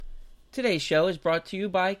Today's show is brought to you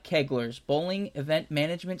by Kegler's Bowling Event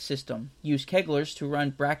Management System. Use Kegler's to run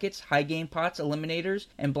brackets, high game pots, eliminators,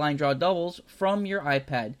 and blind draw doubles from your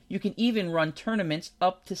iPad. You can even run tournaments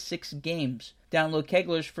up to 6 games. Download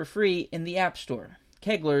Kegler's for free in the App Store.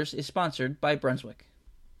 Kegler's is sponsored by Brunswick.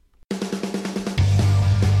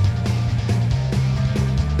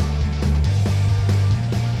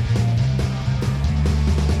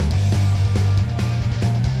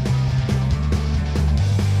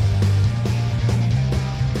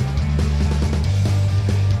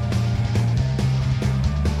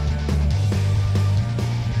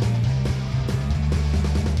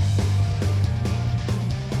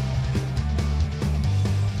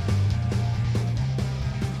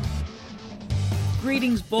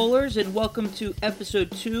 Greetings, bowlers, and welcome to episode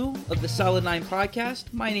 2 of the Solid 9 podcast.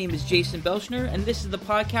 My name is Jason Belschner, and this is the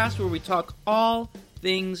podcast where we talk all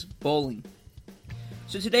things bowling.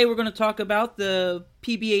 So today we're going to talk about the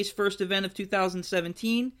PBA's first event of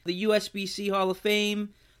 2017, the USBC Hall of Fame.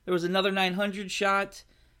 There was another 900 shot.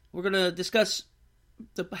 We're going to discuss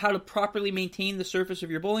how to properly maintain the surface of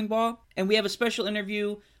your bowling ball. And we have a special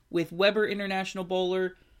interview with Weber International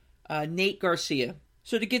bowler Nate Garcia.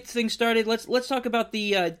 So to get things started, let's talk about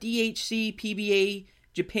the DHC PBA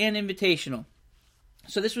Japan Invitational.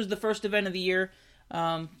 So this was the first event of the year,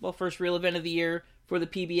 first real event of the year for the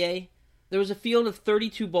PBA. There was a field of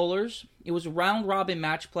 32 bowlers. It was round-robin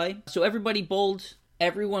match play. So everybody bowled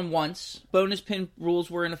everyone once. Bonus pin rules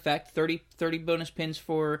were in effect, 30 bonus pins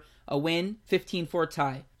for a win, 15 for a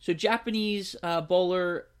tie. So Japanese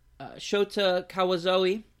bowler Shota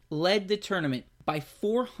Kawazoe led the tournament by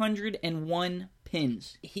 401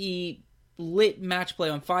 pins. He lit match play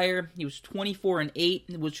on fire. He was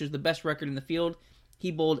 24-8, which was the best record in the field.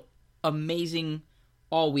 He bowled amazing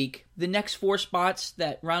all week. The next 4 spots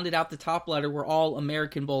that rounded out the top ladder were all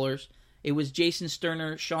American bowlers. It was Jason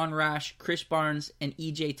Sterner, Sean Rash, Chris Barnes, and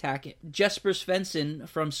E.J. Tackett. Jesper Svensson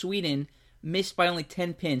from Sweden missed by only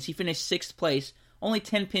 10 pins. He finished 6th place, only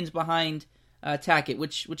 10 pins behind Tackett,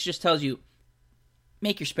 which just tells you,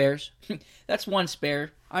 make your spares. That's one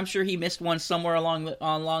spare. I'm sure he missed one somewhere along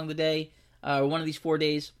the day, one of these 4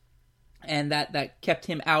 days, and that kept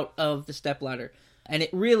him out of the stepladder. And it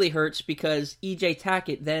really hurts because E.J.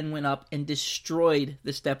 Tackett then went up and destroyed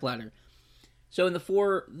the stepladder. So in the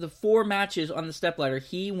four matches on the stepladder,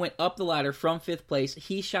 he went up the ladder from 5th place.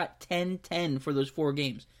 He shot 10-10 for those 4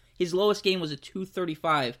 games. His lowest game was a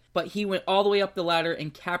 235, but he went all the way up the ladder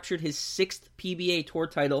and captured his 6th PBA Tour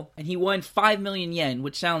title, and he won 5 million yen,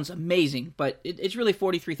 which sounds amazing, but it's really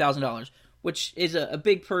 $43,000, which is a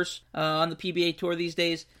big purse on the PBA Tour these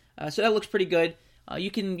days, so that looks pretty good.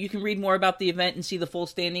 You can read more about the event and see the full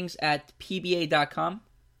standings at pba.com.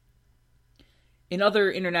 In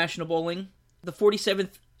other international bowling, the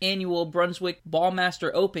 47th annual Brunswick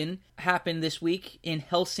Ballmaster Open happened this week in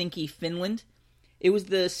Helsinki, Finland. It was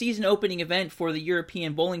the season opening event for the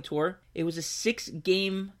European Bowling Tour. It was a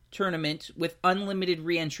 6-game tournament with unlimited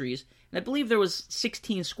re-entries, and I believe there was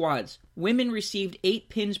 16 squads. Women received 8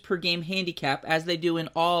 pins per game handicap, as they do in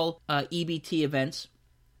all EBT events,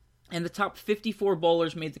 and the top 54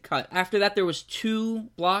 bowlers made the cut. After that, there was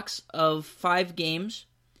 2 blocks of 5 games,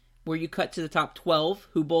 where you cut to the top 12,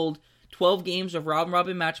 who bowled 12 games of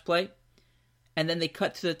round-robin match play, and then they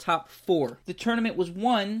cut to the top 4. The tournament was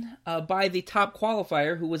won by the top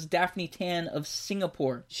qualifier, who was Daphne Tan of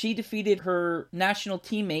Singapore. She defeated her national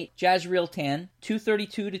teammate, Jasreel Tan,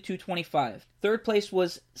 232 to 225. Third place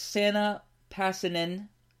was Sanna Passinen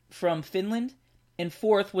from Finland, and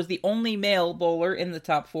 4th was the only male bowler in the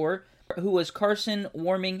top 4, who was Carson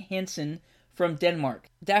Warming Hansen from Denmark.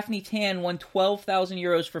 Daphne Tan won 12,000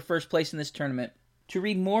 euros for first place in this tournament. To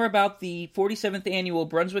read more about the 47th annual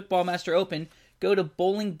Brunswick Ballmaster Open, go to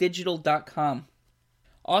bowlingdigital.com.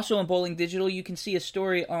 Also on Bowling Digital, you can see a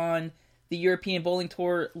story on the European Bowling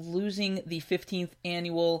Tour losing the 15th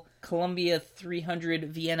annual Columbia 300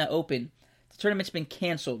 Vienna Open. The tournament's been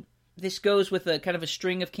canceled. This goes with a kind of a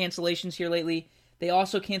string of cancellations here lately. They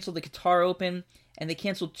also canceled the Qatar Open, and they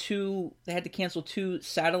had to cancel 2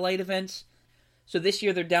 satellite events. So this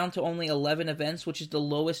year they're down to only 11 events, which is the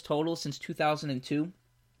lowest total since 2002.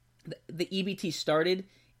 The EBT started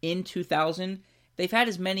in 2000. They've had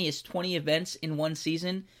as many as 20 events in one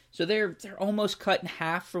season, so they're almost cut in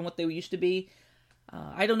half from what they used to be.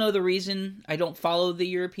 I don't know the reason. I don't follow the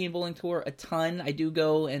European Bowling Tour a ton. I do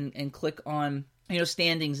go and click on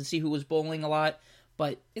standings and see who was bowling a lot.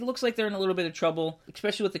 But it looks like they're in a little bit of trouble,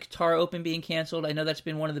 especially with the Qatar Open being canceled. I know that's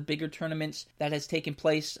been one of the bigger tournaments that has taken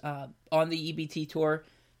place on the EBT Tour.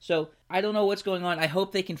 So I don't know what's going on. I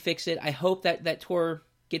hope they can fix it. I hope that tour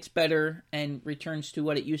gets better and returns to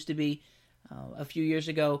what it used to be. a few years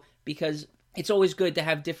ago, because it's always good to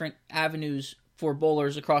have different avenues for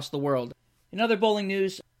bowlers across the world. In other bowling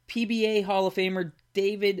news, PBA Hall of Famer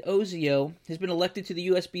David Ozio has been elected to the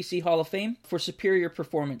USBC Hall of Fame for superior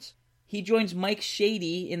performance. He joins Mike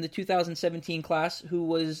Shady in the 2017 class, he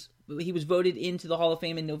was voted into the Hall of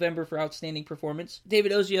Fame in November for outstanding performance.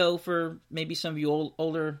 David Ozio, for maybe some of you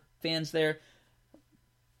older fans there,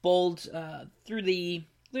 bowled through the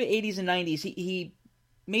 80s and 90s. He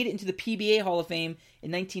made it into the PBA Hall of Fame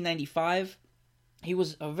in 1995. He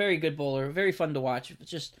was a very good bowler, very fun to watch.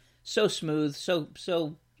 Just so smooth, so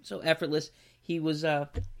effortless. He was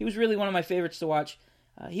really one of my favorites to watch.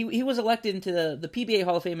 He was elected into the PBA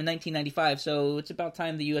Hall of Fame in 1995, so it's about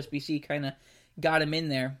time the USBC kind of got him in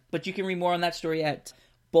there. But you can read more on that story at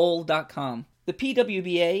bowl.com. The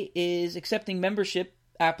PWBA is accepting membership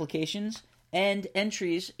applications and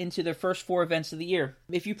entries into their first 4 events of the year.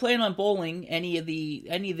 If you plan on bowling any of the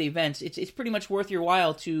events, it's pretty much worth your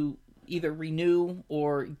while to either renew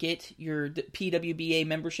or get your PWBA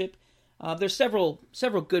membership. There's several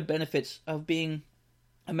good benefits of being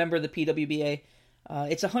a member of the PWBA.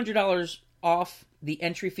 It's $100 off the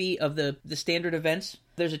entry fee of the standard events.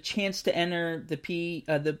 There's a chance to enter the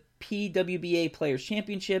PWBA Players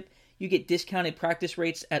Championship. You get discounted practice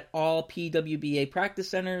rates at all PWBA practice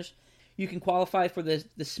centers. You can qualify for the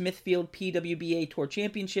Smithfield PWBA Tour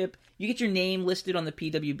Championship. You get your name listed on the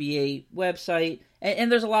PWBA website.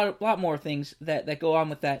 And there's a lot more things that go on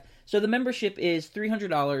with that. So the membership is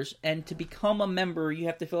 $300, and to become a member, you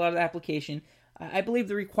have to fill out an application. I believe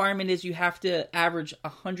the requirement is you have to average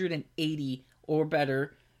 180 or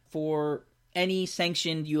better for any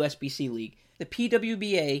sanctioned USBC league. The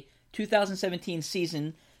PWBA 2017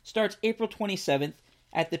 season starts April 27th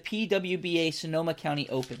at the PWBA Sonoma County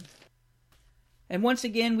Open. And once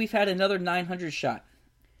again, we've had another 900 shot.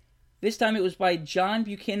 This time it was by John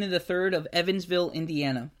Buchanan III of Evansville,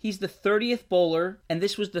 Indiana. He's the 30th bowler, and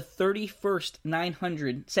this was the 31st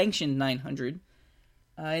 900, sanctioned 900,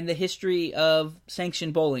 in the history of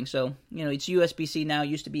sanctioned bowling. So, it's USBC now,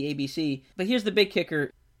 used to be ABC. But here's the big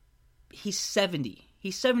kicker. He's 70.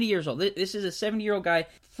 He's 70 years old. This is a 70-year-old guy.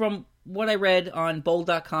 From what I read on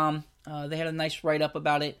bowl.com, they had a nice write-up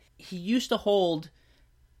about it. He used to hold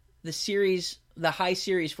the high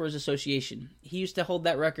series for his association. He used to hold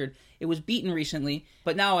that record. It was beaten recently,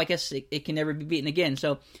 but now I guess it can never be beaten again.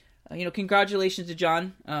 So, congratulations to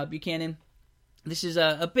John Buchanan. This is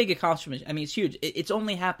a big accomplishment. I mean, it's huge. It's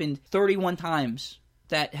only happened 31 times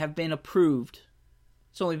that have been approved.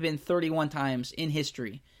 It's only been 31 times in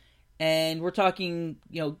history. And we're talking,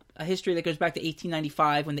 a history that goes back to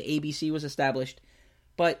 1895 when the ABC was established.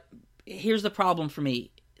 But here's the problem for me.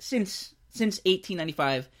 Since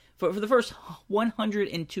 1895, for the first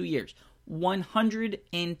 102 years,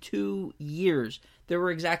 102 years, there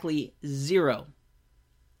were exactly zero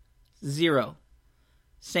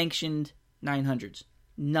sanctioned 900s.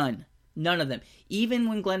 None of them. Even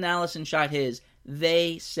when Glenn Allison shot his,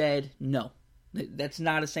 they said no. That's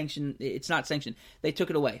not a sanction. It's not sanctioned. They took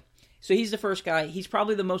it away. So he's the first guy. He's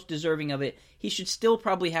probably the most deserving of it. He should still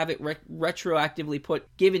probably have it retroactively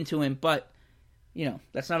given to him, but,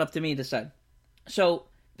 that's not up to me to decide. So,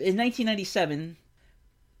 in 1997,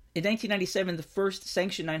 the first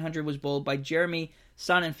sanctioned 900 was bowled by Jeremy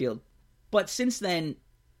Sonnenfeld. But since then,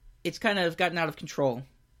 it's kind of gotten out of control.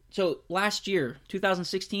 So last year,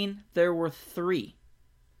 2016, there were 3.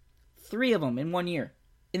 3 of them in 1 year.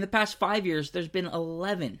 In the past 5 years, there's been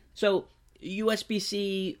 11. So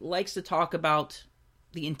USBC likes to talk about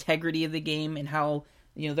the integrity of the game and how,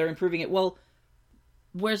 they're improving it. Well,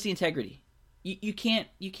 where's the integrity? You can't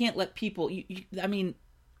let people...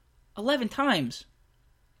 11 times.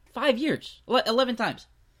 5 years. 11 times.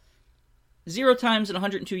 0 times in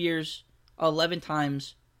 102 years. 11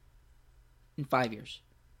 times in 5 years.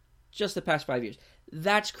 Just the past 5 years.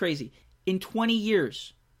 That's crazy. In 20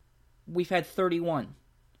 years, we've had 31.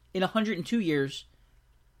 In 102 years,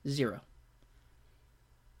 0.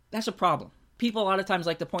 That's a problem. People a lot of times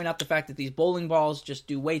like to point out the fact that these bowling balls just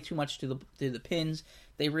do way too much to the pins.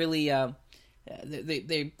 They really...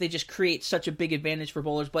 They just create such a big advantage for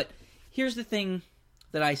bowlers. But here's the thing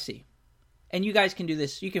that I see. And you guys can do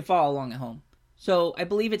this. You can follow along at home. So I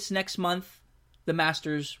believe it's next month the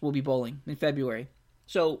Masters will be bowling in February.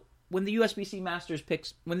 So when the USBC Masters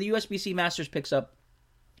picks up,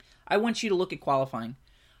 I want you to look at qualifying.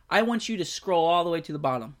 I want you to scroll all the way to the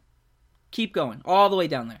bottom. Keep going. All the way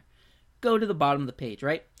down there. Go to the bottom of the page,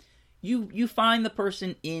 right? You find the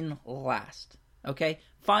person in last. Okay?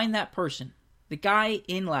 Find that person. The guy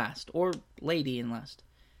in last, or lady in last.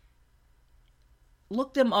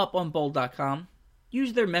 Look them up on bowl.com.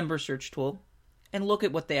 Use their member search tool, and look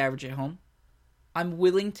at what they average at home. I'm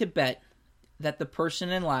willing to bet that the person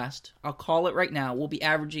in last, I'll call it right now, will be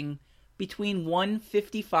averaging between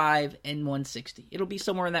 155 and 160. It'll be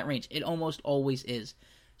somewhere in that range. It almost always is.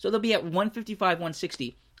 So they'll be at 155,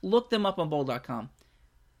 160. Look them up on bowl.com.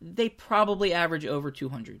 They probably average over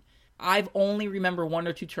 200. I've only remember one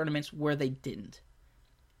or two tournaments where they didn't.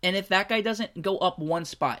 And if that guy doesn't go up one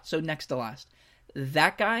spot, so next to last,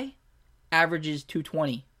 that guy averages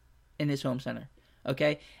 220 in his home center.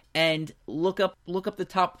 Okay? And look up the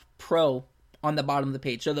top pro on the bottom of the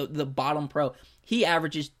page. So the bottom pro, he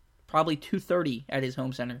averages probably 230 at his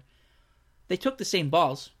home center. They took the same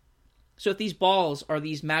balls. So if these balls are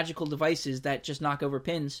these magical devices that just knock over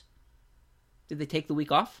pins, did they take the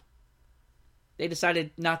week off? They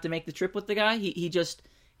decided not to make the trip with the guy?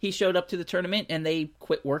 He showed up to the tournament and they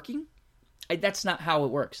quit working? That's not how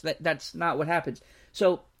it works. That's not what happens.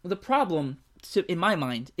 So the problem, in my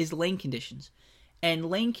mind, is lane conditions. And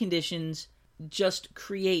lane conditions just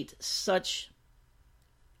create such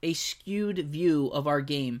a skewed view of our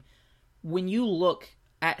game. When you look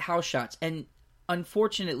at house shots, and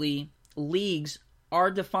unfortunately, leagues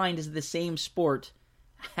are defined as the same sport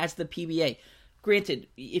as the PBA. Granted,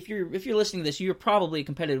 if you're listening to this, you're probably a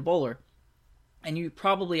competitive bowler, and you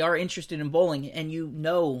probably are interested in bowling, and you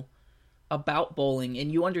know about bowling,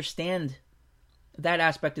 and you understand that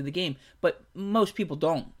aspect of the game. But most people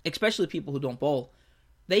don't, especially people who don't bowl.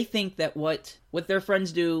 They think that what their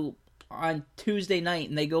friends do on Tuesday night,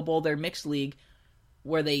 and they go bowl their mixed league,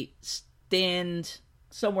 where they stand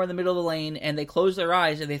somewhere in the middle of the lane, and they close their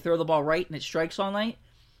eyes, and they throw the ball right, and it strikes all night.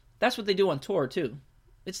 That's what they do on tour, too.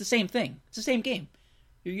 It's the same thing. It's the same game.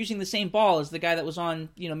 You're using the same ball as the guy that was on,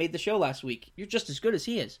 made the show last week. You're just as good as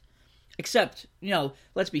he is. Except,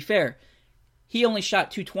 let's be fair. He only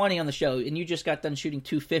shot 220 on the show, and you just got done shooting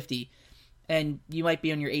 250. And you might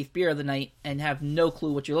be on your 8th beer of the night and have no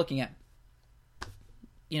clue what you're looking at.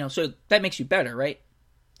 So that makes you better, right?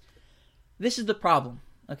 This is the problem,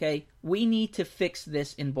 okay? We need to fix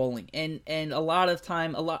this in bowling. And a lot of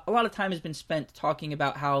time has been spent talking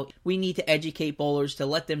about how we need to educate bowlers to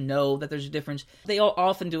let them know that there's a difference. They all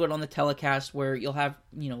often do it on the telecast where you'll have,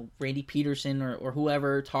 Randy Peterson or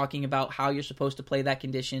whoever talking about how you're supposed to play that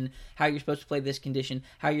condition, how you're supposed to play this condition,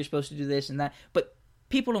 how you're supposed to do this and that. But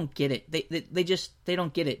people don't get it. They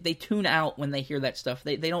don't get it. They tune out when they hear that stuff.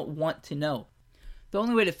 They don't want to know. The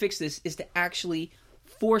only way to fix this is to actually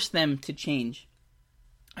force them to change.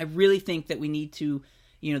 I really think that we need to,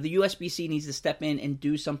 the USBC needs to step in and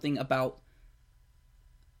do something about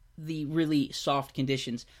the really soft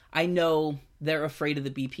conditions. I know they're afraid of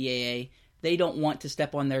the BPAA. They don't want to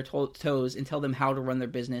step on their toes and tell them how to run their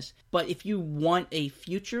business. But if you want a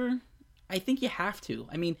future, I think you have to.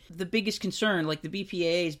 I mean, the biggest concern, like the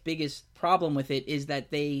BPAA's biggest problem with it is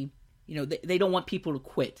that they don't want people to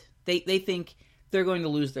quit. They think they're going to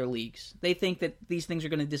lose their leagues. They think that these things are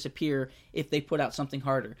going to disappear if they put out something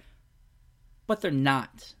harder. But they're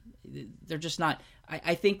not. They're just not.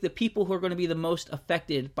 I think the people who are going to be the most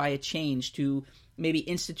affected by a change to maybe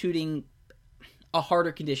instituting a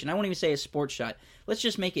harder condition, I won't even say a sports shot. Let's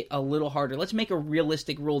just make it a little harder. Let's make a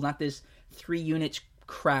realistic rule, not this 3 units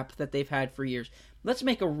crap that they've had for years. Let's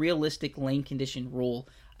make a realistic lane condition rule.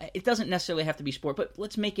 It doesn't necessarily have to be sport, but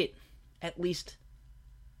let's make it at least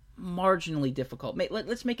marginally difficult.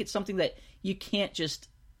 Let's make it something that you can't just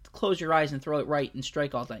close your eyes and throw it right and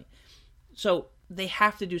strike all night. So they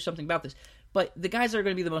have to do something about this. But the guys that are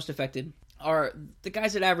going to be the most affected are the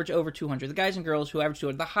guys that average over 200, the guys and girls who average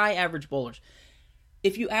 200, the high average bowlers.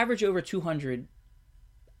 If you average over 200,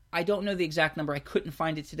 I don't know the exact number. I couldn't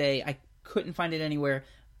find it today. I couldn't find it anywhere.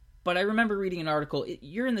 But I remember reading an article.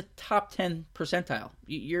 You're in the top 10 percentile.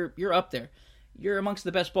 You're up there. You're amongst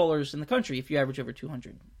the best bowlers in the country if you average over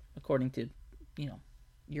 200. According to,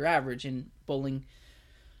 your average in bowling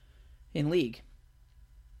in league.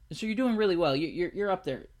 So you're doing really well. You're up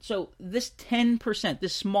there. So this 10%,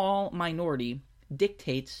 this small minority,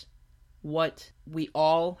 dictates what we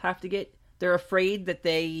all have to get. They're afraid that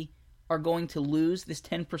they are going to lose this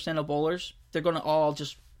 10% of bowlers. They're going to all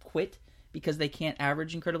just quit because they can't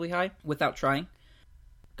average incredibly high without trying.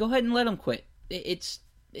 Go ahead and let them quit. It's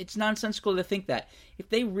nonsensical to think that. If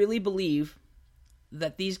they really believe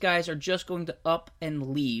that these guys are just going to up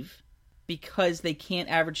and leave because they can't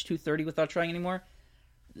average 230 without trying anymore,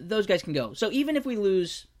 those guys can go. So even if we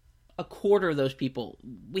lose a quarter of those people,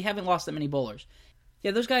 we haven't lost that many bowlers.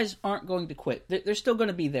 Yeah, those guys aren't going to quit. They're still going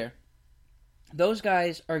to be there. Those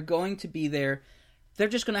guys are going to be there. They're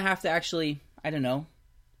just going to have to actually,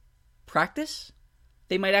 practice.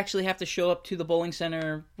 They might actually have to show up to the bowling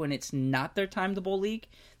center when it's not their time to bowl league.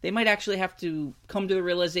 They might actually have to come to the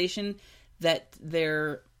realization that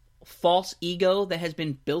their false ego that has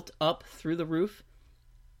been built up through the roof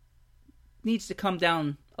needs to come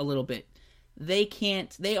down a little bit.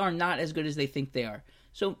 They are not as good as they think they are.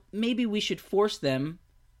 So maybe we should force them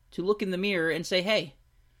to look in the mirror and say, hey,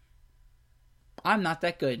 I'm not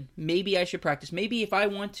that good. Maybe I should practice. Maybe if I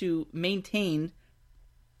want to maintain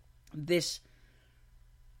this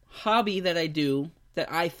hobby that I do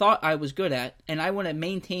that I thought I was good at, and I want to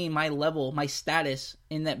maintain my level, my status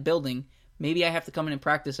in that building, maybe I have to come in and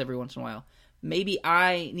practice every once in a while. Maybe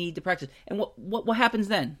I need to practice. And what happens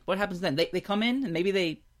then? What happens then? They come in and maybe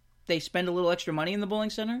they spend a little extra money in the bowling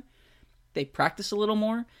center. They practice a little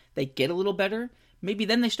more. They get a little better. Maybe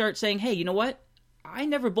then they start saying, hey, you know what? I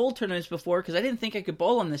never bowled tournaments before because I didn't think I could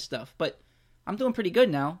bowl on this stuff, but I'm doing pretty good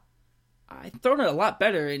now. I've thrown it a lot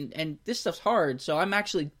better, and this stuff's hard, so I'm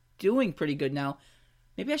actually doing pretty good now.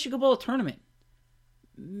 Maybe I should go bowl a tournament.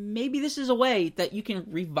 Maybe this is a way that you can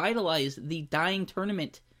revitalize the dying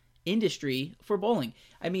tournament industry for bowling.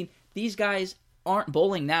 I mean, these guys aren't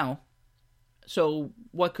bowling now, so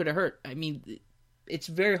what could it hurt? I mean, it's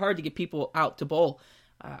very hard to get people out to bowl.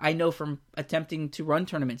 I know from attempting to run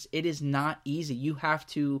tournaments, it is not easy. You have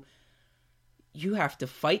to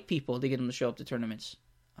fight people to get them to show up to tournaments.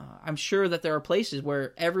 I'm sure that there are places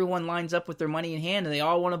where everyone lines up with their money in hand and they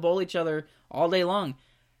all want to bowl each other all day long.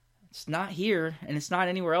 It's not here, and it's not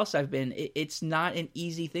anywhere else I've been. It's not an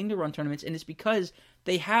easy thing to run tournaments, and it's because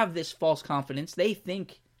they have this false confidence. They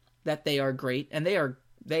think that they are great, and they are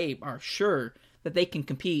sure that they can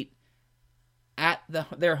compete at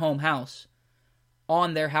their home house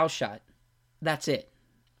on their house shot. That's it.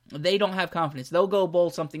 They don't have confidence. They'll go bowl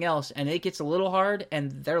something else, and it gets a little hard,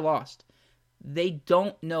 and they're lost. They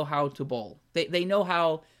don't know how to bowl. They know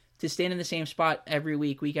how to stand in the same spot every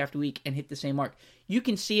week, week after week, and hit the same mark. You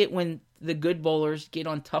can see it when the good bowlers get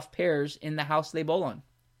on tough pairs in the house they bowl on.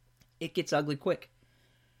 It gets ugly quick.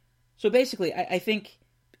 So basically, I think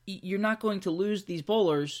you're not going to lose these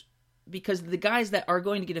bowlers because the guys that are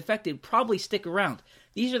going to get affected probably stick around.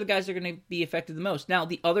 These are the guys that are going to be affected the most. Now,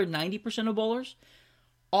 the other 90% of bowlers,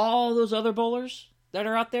 all those other bowlers that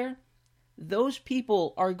are out there, those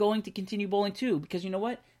people are going to continue bowling too, because you know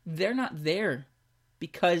what? They're not there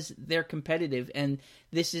because they're competitive, and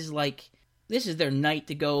this is their night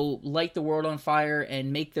to go light the world on fire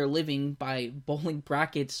and make their living by bowling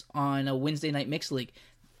brackets on a Wednesday night mixed league.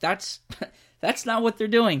 That's not what they're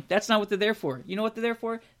doing. That's not what they're there for. You know what they're there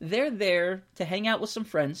for? They're there to hang out with some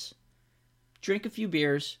friends, drink a few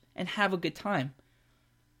beers, and have a good time.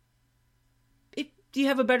 Do you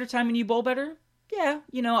have a better time when you bowl better? Yeah,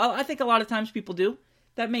 I think a lot of times people do.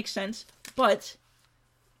 That makes sense. But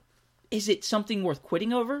is it something worth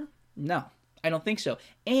quitting over? No, I don't think so.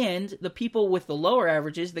 And the people with the lower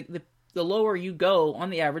averages, the lower you go on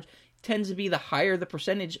the average, tends to be the higher the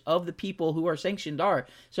percentage of the people who are sanctioned are.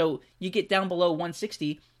 So you get down below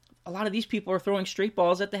 160, a lot of these people are throwing straight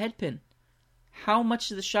balls at the head pin. How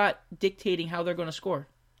much is the shot dictating how they're going to score?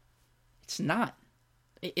 It's not.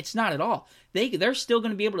 It's not at all. They're still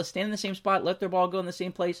going to be able to stand in the same spot, let their ball go in the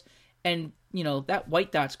same place, and that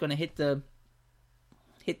white dot's going to hit the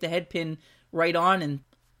head pin right on, and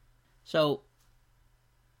so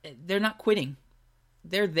they're not quitting.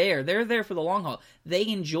 They're there. They're there for the long haul. They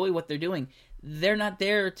enjoy what they're doing. They're not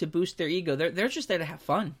there to boost their ego. They're just there to have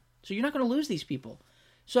fun. So you're not going to lose these people.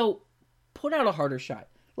 So put out a harder shot.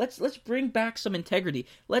 Let's bring back some integrity.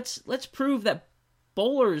 Let's prove that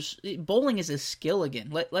bowling is a skill again.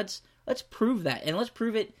 Let's prove that, and let's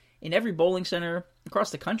prove it in every bowling center across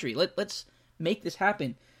the country. Let's make this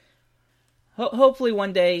happen. Hopefully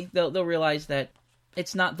one day they'll realize that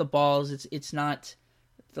it's not the balls, it's not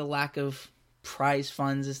the lack of prize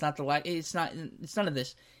funds, it's none of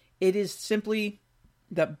this. It is simply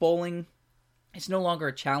that bowling is no longer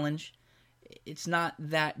a challenge. It's not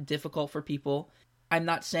that difficult for people. I'm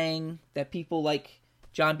not saying that people like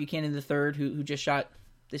John Buchanan III, who just shot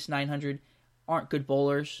this 900, aren't good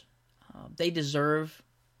bowlers. They deserve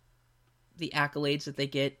the accolades that they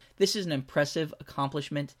get. This is an impressive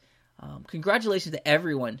accomplishment. Congratulations to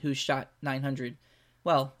everyone who's shot 900.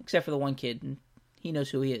 Well, except for the one kid, and he knows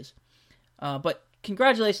who he is. But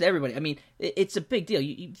congratulations to everybody. I mean, it's a big deal.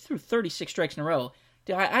 You threw 36 strikes in a row.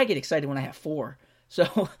 Dude, I get excited when I have 4.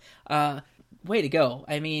 So, way to go.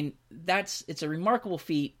 I mean, it's a remarkable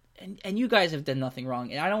feat, and you guys have done nothing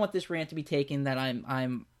wrong. And I don't want this rant to be taken that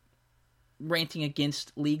I'm ranting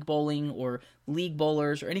against league bowling or league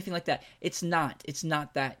bowlers or anything like that. It's not. It's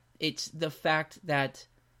not that. It's the fact that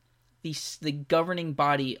the governing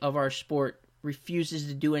body of our sport refuses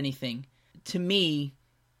to do anything. To me,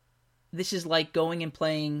 this is like going and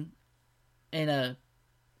playing in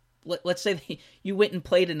let's say you went and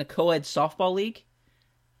played in a co-ed softball league,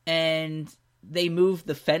 and they moved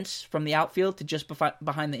the fence from the outfield to just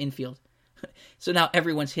behind the infield. So now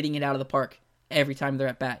everyone's hitting it out of the park every time they're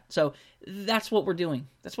at bat. So that's what we're doing.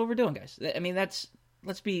 That's what we're doing, guys. I mean, let's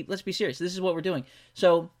be serious. This is what we're doing.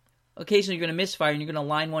 So occasionally you're going to misfire and you're going to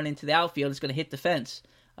line one into the outfield. It's going to hit the fence.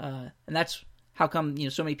 And that's how come,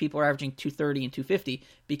 so many people are averaging 230 and 250,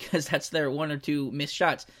 because that's their one or two missed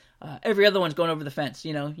shots. Every other one's going over the fence.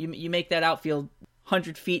 You make that outfield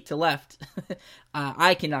 100 feet to left.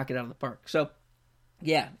 I can knock it out of the park. So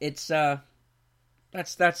yeah, it's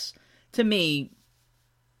that's to me,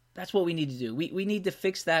 that's what we need to do. We need to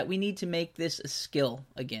fix that. We need to make this a skill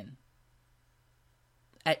again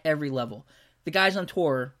at every level. The guys on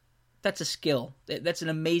tour, that's a skill. That's an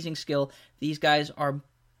amazing skill. These guys are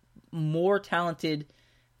more talented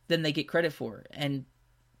than they get credit for.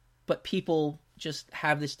 But people just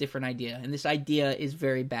have this different idea, and this idea is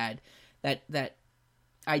very bad. That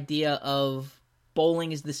idea of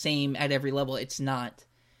bowling is the same at every level. It's not.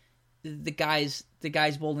 The guys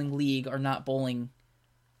bowling league are not bowling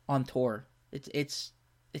on tour. It's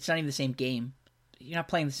not even the same game. You're not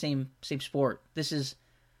playing the same sport. This is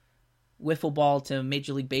wiffle ball to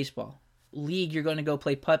Major League Baseball. League, you're going to go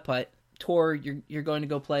play putt-putt. Tour, you're going to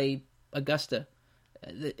go play Augusta.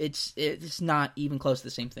 It's not even close to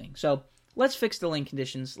the same thing. So let's fix the lane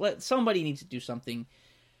conditions. Somebody needs to do something.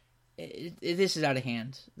 This is out of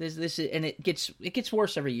hand. This is, and it gets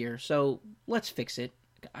worse every year. So let's fix it.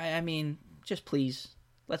 I mean, just please,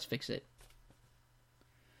 let's fix it.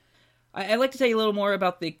 I'd like to tell you a little more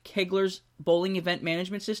about the Kegler's bowling event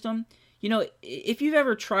management system. If you've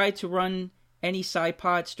ever tried to run any side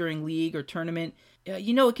pots during league or tournament,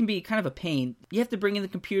 it can be kind of a pain. You have to bring in the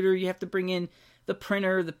computer, you have to bring in the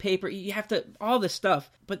printer, the paper, you have to, all this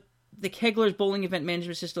stuff. But the Kegler's bowling event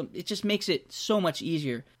management system, it just makes it so much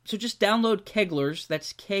easier. So just download Kegler's,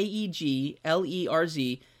 that's Keglerz,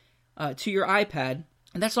 to your iPad,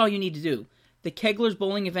 and that's all you need to do. The Kegler's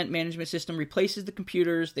bowling event management system replaces the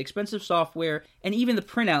computers, the expensive software, and even the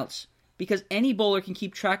printouts, because any bowler can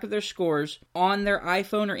keep track of their scores on their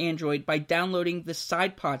iPhone or Android by downloading the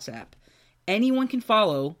Side Pots app. Anyone can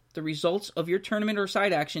follow the results of your tournament or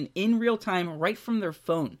side action in real time right from their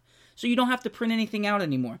phone. So you don't have to print anything out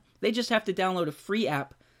anymore. They just have to download a free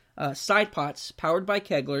app, Side Pots, powered by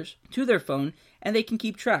Kegler's, to their phone, and they can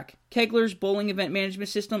keep track. Kegler's bowling event management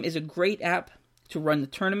system is a great app to run the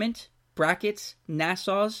tournament, brackets,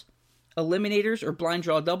 Nassaus, eliminators, or blind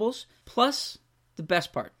draw doubles. Plus, the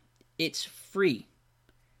best part, it's free.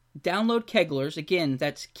 Download Kegler's, again,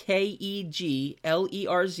 that's Keglerz,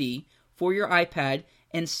 for your iPad,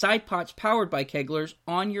 and Side Pots powered by Kegler's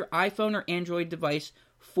on your iPhone or Android device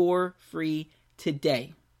for free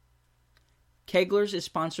today. Kegler's is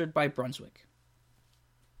sponsored by Brunswick.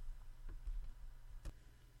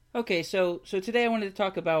 Okay, so today I wanted to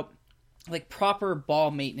talk about proper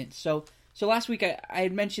ball maintenance. So last week I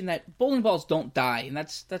had mentioned that bowling balls don't die, and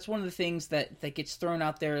that's one of the things that gets thrown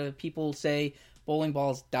out there. People say bowling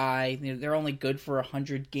balls die. They're only good for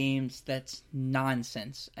 100 games. That's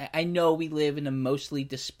nonsense. I know we live in a mostly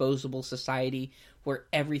disposable society where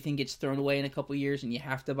everything gets thrown away in a couple years and you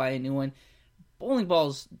have to buy a new one. Bowling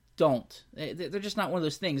balls don't. They're just not one of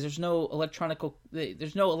those things. There's no electronic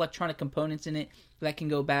components in it that can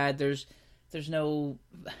go bad. There's no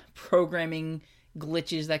programming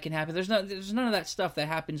glitches that can happen. There's none of that stuff that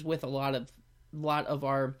happens with a lot of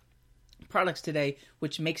our products today,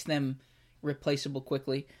 which makes them replaceable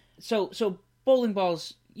quickly. So bowling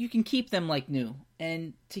balls, you can keep them like new,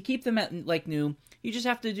 and to keep them like new, you just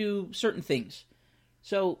have to do certain things.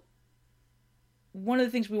 So one of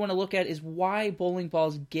the things we want to look at is why bowling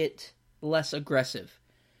balls get less aggressive.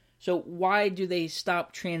 So why do they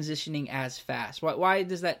stop transitioning as fast? Why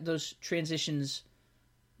does those transitions,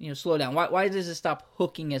 slow down? Why does it stop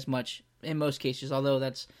hooking as much in most cases? Although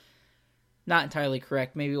that's not entirely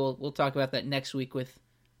correct. Maybe we'll talk about that next week with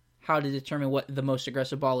how to determine what the most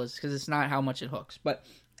aggressive ball is, because it's not how much it hooks. But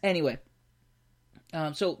anyway,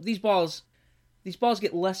 so these balls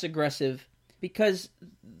get less aggressive because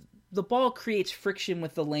the ball creates friction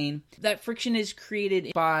with the lane. That friction is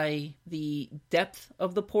created by the depth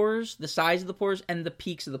of the pores, the size of the pores, and the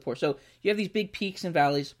peaks of the pores. So you have these big peaks and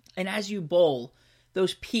valleys, and as you bowl,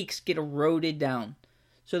 those peaks get eroded down.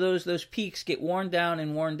 So those peaks get worn down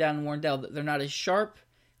and worn down and worn down. They're not as sharp.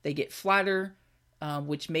 They get flatter,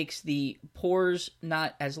 which makes the pores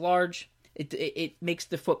not as large. It makes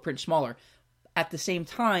the footprint smaller. At the same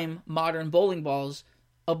time, modern bowling balls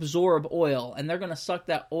absorb oil, and they're going to suck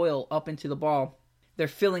that oil up into the ball. They're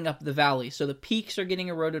filling up the valleys. So the peaks are getting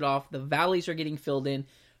eroded off, the valleys are getting filled in.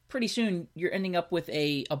 Pretty soon, you're ending up with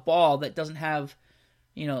a ball that doesn't have,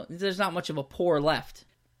 there's not much of a pore left.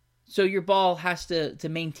 So your ball has to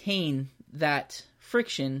maintain that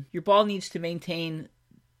friction. Your ball needs to maintain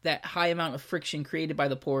that high amount of friction created by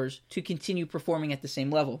the pores to continue performing at the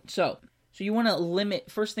same level. So you want to limit,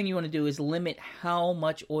 first thing you want to do is limit how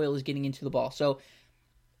much oil is getting into the ball. So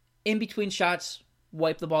in between shots,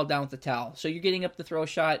 wipe the ball down with the towel. So you're getting up to throw a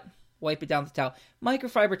shot, wipe it down with the towel.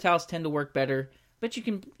 Microfiber towels tend to work better, but you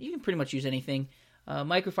can pretty much use anything.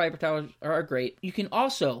 Microfiber towels are great. You can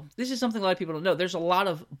also, this is something a lot of people don't know, there's a lot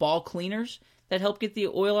of ball cleaners that help get the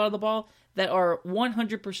oil out of the ball that are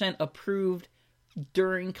 100% approved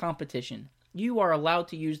during competition. You are allowed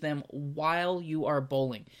to use them while you are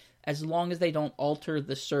bowling, as long as they don't alter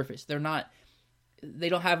the surface. They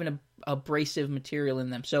don't have an abrasive material in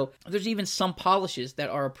them. So there's even some polishes that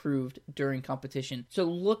are approved during competition. So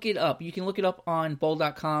look it up. You can look it up on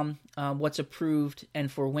bowl.com, what's approved and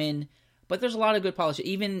for when. But there's a lot of good polishes.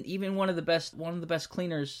 Even one of the best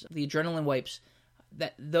cleaners, the adrenaline wipes,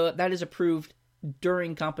 that is approved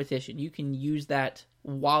during competition. You can use that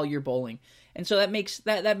while you're bowling. And so that makes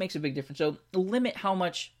a big difference. So limit how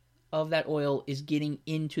much of that oil is getting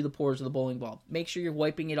into the pores of the bowling ball. Make sure you're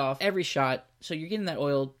wiping it off every shot so you're getting that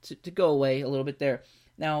oil to go away a little bit there.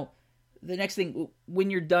 Now, the next thing,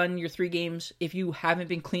 when you're done your 3 games, if you haven't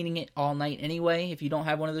been cleaning it all night anyway, if you don't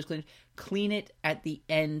have one of those cleaners, clean it at the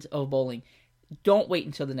end of bowling. Don't wait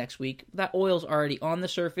until the next week. That oil's already on the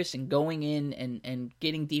surface and going in and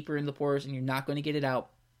getting deeper in the pores, and you're not going to get it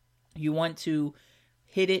out. You want to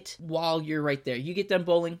hit it while you're right there. You get done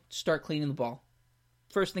bowling, start cleaning the ball.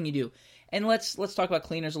 First thing you do. And let's talk about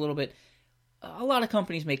cleaners a little bit. A lot of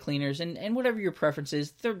companies make cleaners, and whatever your preference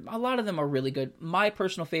is, a lot of them are really good. My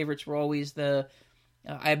personal favorites were always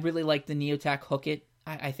I really liked the Neotac Hook It.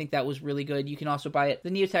 I think that was really good. You can also buy it.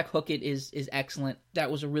 The Neotac Hook It is excellent.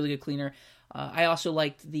 That was a really good cleaner. I also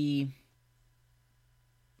liked the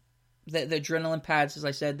adrenaline pads, as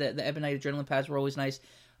I said. The Ebonite adrenaline pads were always nice.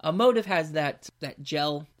 Motive has that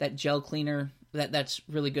gel cleaner that's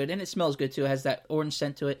really good, and it smells good too. It has that orange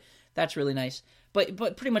scent to it. That's really nice. But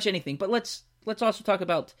pretty much anything. But let's also talk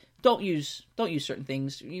about don't use certain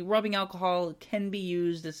things. Rubbing alcohol can be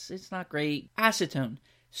used. It's not great. Acetone.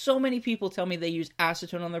 So many people tell me they use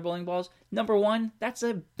acetone on their bowling balls. Number one, that's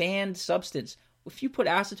a banned substance. If you put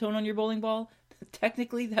acetone on your bowling ball,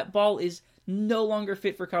 technically that ball is no longer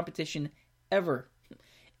fit for competition ever.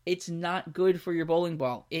 It's not good for your bowling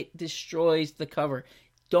ball. It destroys the cover.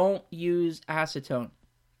 Don't use acetone.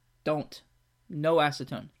 Don't. No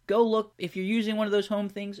acetone. Go look. If you're using one of those home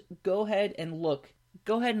things, go ahead and look.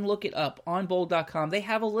 Go ahead and look it up on bowl.com. They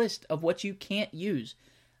have a list of what you can't use.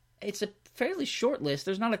 It's a fairly short list.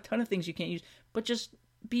 There's not a ton of things you can't use, but just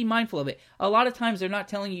be mindful of it. A lot of times they're not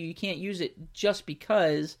telling you can't use it just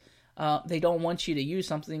because they don't want you to use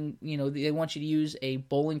something. They want you to use a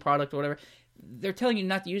bowling product or whatever. They're telling you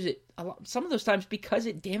not to use it some of those times because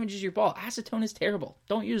it damages your ball. Acetone is terrible.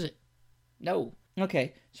 Don't use it. No.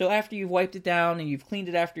 Okay, so after you've wiped it down and you've cleaned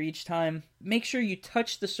it after each time, make sure you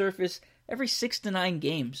touch the surface every 6 to 9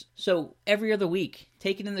 games. So every other week,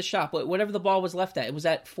 take it in the shop. Whatever the ball was left at. It was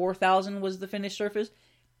at 4,000 was the finished surface.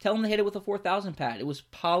 Tell them to hit it with a 4,000 pad. It was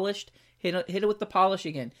polished. Hit it with the polish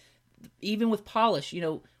again. Even with polish,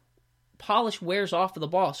 polish wears off of the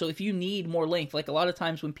ball. So if you need more length, like a lot of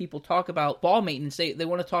times when people talk about ball maintenance, they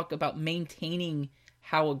want to talk about maintaining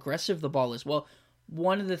how aggressive the ball is. Well,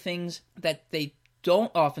 one of the things that they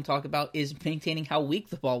don't often talk about is maintaining how weak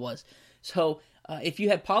the ball was. So if you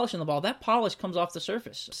had polish on the ball, that polish comes off the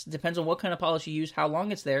surface. It depends on what kind of polish you use, how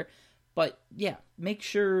long it's there. But yeah, make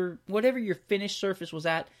sure whatever your finished surface was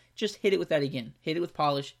at, just hit it with that again. Hit it with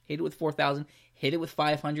polish, hit it with 4,000, hit it with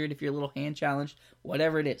 500 if you're a little hand challenged,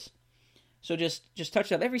 whatever it is. So just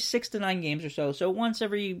touch it up every 6 to 9 games or so. So once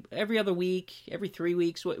every other week, every 3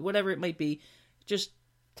 weeks, whatever it might be, just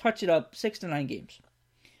touch it up 6 to 9 games.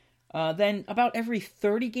 Then about every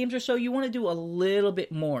 30 games or so, you want to do a little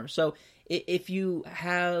bit more. So if you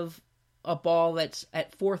have a ball that's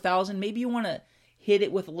at 4,000, maybe you want to hit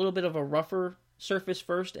it with a little bit of a rougher surface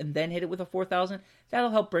first and then hit it with a 4,000. That'll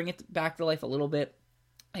help bring it back to life a little bit.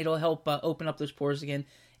 It'll help open up those pores again.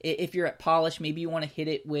 If you're at polish, maybe you want to hit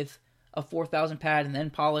it with a 4,000 pad and then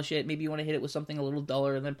polish it. Maybe you want to hit it with something a little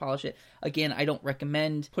duller and then polish it. Again, I don't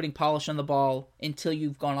recommend putting polish on the ball until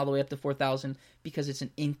you've gone all the way up to 4,000 because it's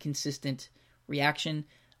an inconsistent reaction.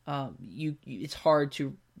 It's hard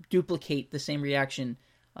to duplicate the same reaction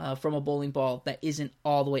from a bowling ball that isn't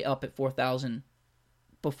all the way up at 4,000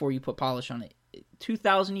 before you put polish on it.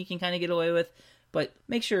 2,000 you can kind of get away with, but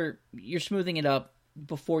make sure you're smoothing it up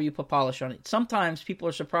before you put polish on it. Sometimes people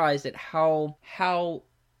are surprised at how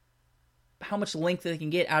much length they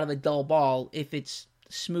can get out of a dull ball if it's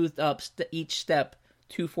smoothed up each step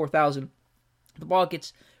 4000, the ball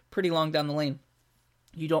gets pretty long down the lane.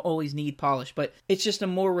 You don't always need polish, but it's just a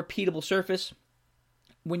more repeatable surface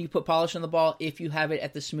when you put polish on the ball if you have it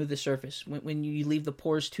at the smoothest surface. When you leave the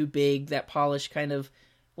pores too big, that polish kind of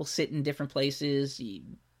will sit in different places.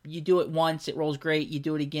 You do it once, it rolls great. You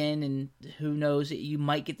do it again, and who knows, you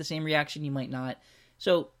might get the same reaction, you might not.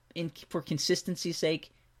 So for consistency's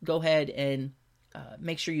sake, go ahead and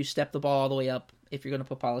make sure you step the ball all the way up if you're going to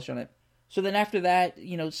put polish on it. So then after that,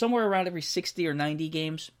 somewhere around every 60 or 90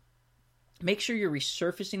 games, make sure you're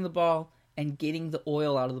resurfacing the ball and getting the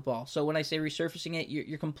oil out of the ball. So when I say resurfacing it,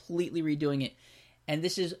 you're completely redoing it. And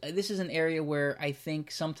this is an area where I think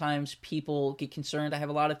sometimes people get concerned. I have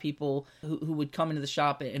a lot of people who would come into the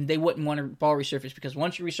shop and they wouldn't want a ball resurfaced because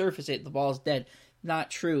once you resurface it, the ball is dead. Not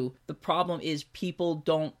true. The problem is people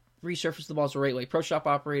don't resurface the balls the right way. Pro shop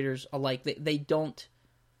operators alike, they don't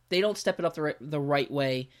step it up the right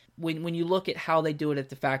way. When you look at how they do it at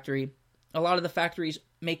the factory, a lot of the factories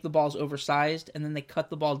make the balls oversized and then they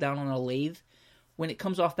cut the ball down on a lathe. When it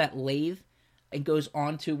comes off that lathe and goes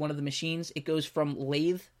onto one of the machines, it goes from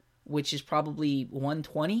lathe, which is probably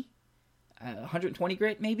 120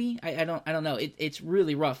 grit maybe. I don't know. It's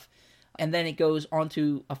really rough. And then it goes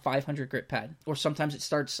onto a 500 grit pad, or sometimes it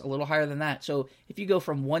starts a little higher than that. So if you go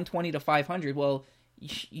from 120 to 500, well,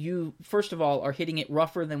 you first of all are hitting it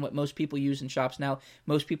rougher than what most people use in shops now.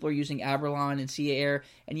 Most people are using Abralon and CA Air,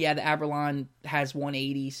 and yeah, the Abralon has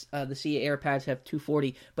 180, the CA Air pads have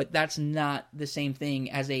 240, but that's not the same thing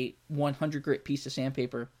as a 100 grit piece of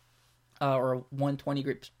sandpaper or a 120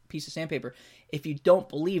 grit piece of sandpaper. If you don't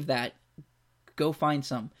believe that, go find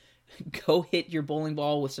some. Go hit your bowling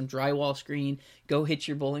ball with some drywall screen. Go hit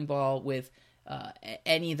your bowling ball with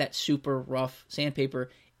any of that super rough sandpaper.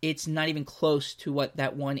 It's not even close to what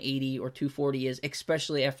that 180 or 240 is,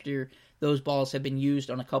 especially after those balls have been used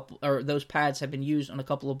on a couple, or those pads have been used on a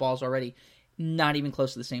couple of balls already. Not even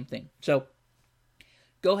close to the same thing. So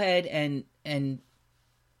go ahead and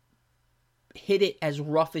hit it as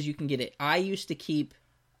rough as you can get it. I used to keep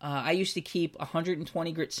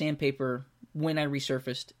 120 grit sandpaper when I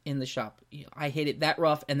resurfaced in the shop. I hit it that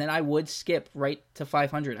rough, and then I would skip right to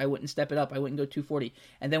 500. I wouldn't step it up. I wouldn't go 240.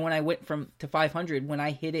 And then when I went to 500, when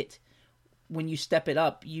I hit it, when you step it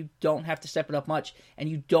up, you don't have to step it up much, and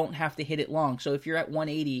you don't have to hit it long. So if you're at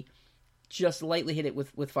 180, just lightly hit it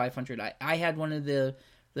with 500. I had one of the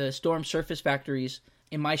Storm Surface factories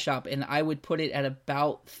in my shop, and I would put it at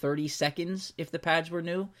about 30 seconds if the pads were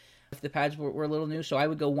new. If the pads were a little new, so I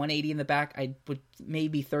would go 180 in the back. I would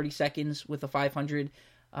maybe 30 seconds with a 500,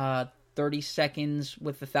 30 seconds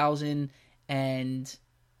with 1,000, and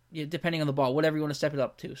depending on the ball, whatever you want to step it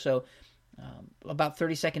up to. So about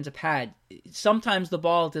 30 seconds a pad. Sometimes the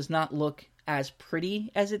ball does not look as pretty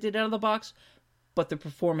as it did out of the box, but the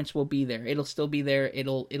performance will be there. It'll still be there.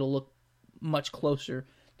 It'll look much closer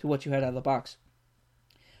to what you had out of the box.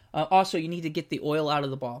 Also, you need to get the oil out of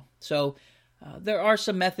the ball. So there are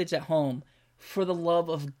some methods at home. For the love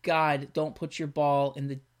of God, don't put your ball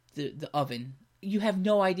in the oven. You have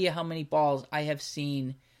no idea how many balls I have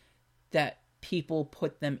seen that people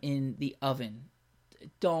put them in the oven.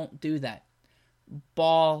 Don't do that.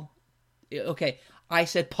 Okay, I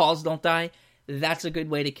said balls don't die. That's a good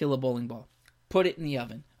way to kill a bowling ball. Put it in the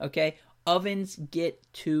oven, okay? Ovens get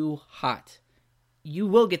too hot. You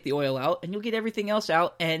will get the oil out, and you'll get everything else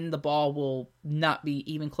out, and the ball will not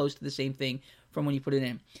be even close to the same thing from when you put it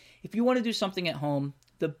in. If you want to do something at home,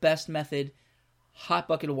 the best method, hot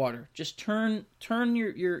bucket of water. Just turn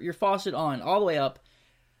your faucet on all the way up.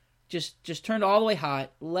 Just turn it all the way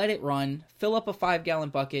hot, let it run, fill up a 5-gallon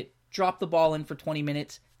bucket, drop the ball in for 20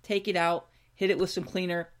 minutes, take it out, hit it with some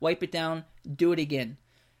cleaner, wipe it down, do it again.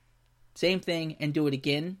 Same thing, and do it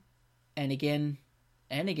again, and again,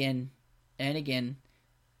 and again, and again,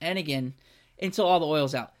 and again, until all the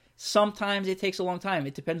oil's out. Sometimes it takes a long time.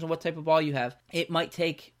 It depends on what type of ball you have. It might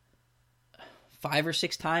take 5 or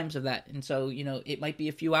 6 times of that, and so, it might be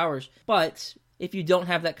a few hours. But if you don't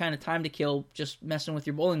have that kind of time to kill just messing with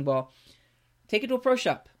your bowling ball, take it to a pro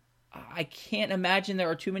shop. I can't imagine there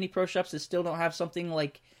are too many pro shops that still don't have something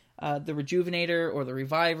like the Rejuvenator or the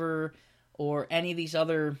Reviver or any of these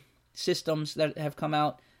other systems that have come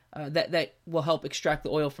out that will help extract the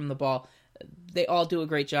oil from the ball. They all do a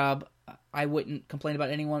great job. I wouldn't complain about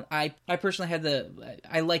anyone. I personally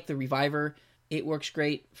I like the Reviver. It works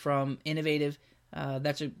great from Innovative.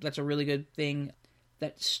 That's a really good thing.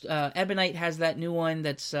 Ebonite has that new one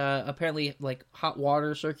that's apparently like hot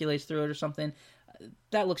water circulates through it or something.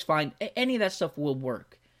 That looks fine. Any of that stuff will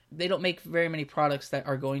work. They don't make very many products that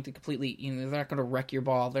are going to completely, they're not going to wreck your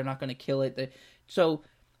ball. They're not going to kill it. So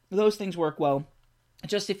those things work well.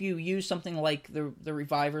 just if you use something like the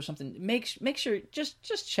Revive or something, make sure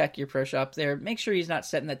just check your pressure up there. Make sure he's not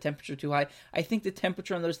setting that temperature too high. I think the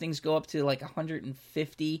temperature on those things go up to like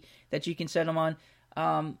 150 that you can set them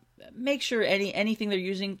on. Make sure anything they're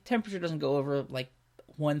using, temperature doesn't go over like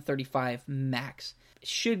 135 max. It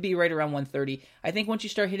should be right around 130. I think once you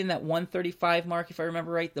start hitting that 135 mark, if I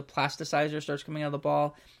remember right, the plasticizer starts coming out of the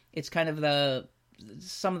ball. It's kind of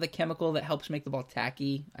some of the chemical that helps make the ball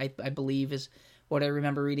tacky, I believe is what I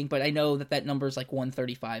remember reading, but I know that number is like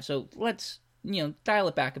 135. So let's, dial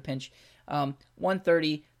it back a pinch.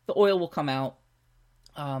 130, the oil will come out.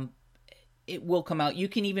 It will come out. You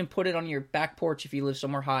can even put it on your back porch if you live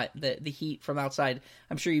somewhere hot, the heat from outside.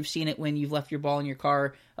 I'm sure you've seen it when you've left your ball in your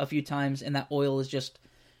car a few times and that oil is just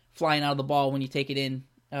flying out of the ball when you take it in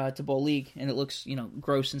to Bowl League and it looks,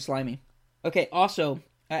 gross and slimy. Okay, also,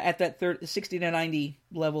 at that 60 to 90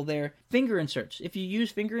 level there, finger inserts. If you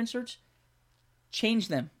use finger inserts, change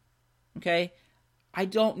them, okay? I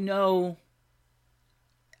don't know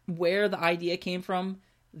where the idea came from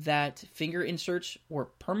that finger inserts were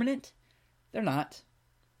permanent. They're not.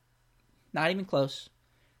 Not even close.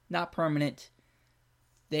 Not permanent.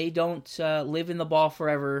 They don't live in the ball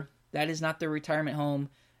forever. That is not their retirement home.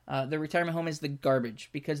 Their retirement home is the garbage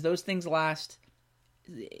because those things last,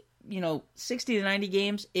 60 to 90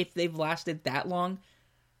 games. If they've lasted that long,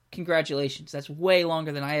 congratulations. That's way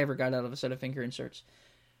longer than I ever got out of a set of finger inserts.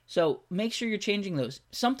 So make sure you're changing those.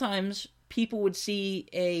 Sometimes people would see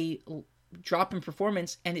a drop in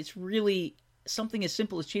performance and it's really something as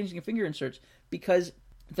simple as changing your finger inserts because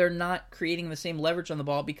they're not creating the same leverage on the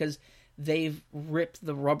ball because they've ripped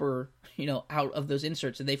the rubber, out of those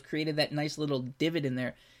inserts and they've created that nice little divot in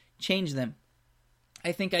there. Change them.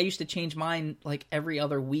 I think I used to change mine like every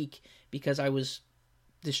other week because I was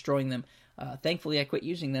destroying them. Thankfully, I quit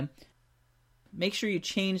using them. Make sure you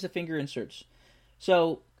change the finger inserts.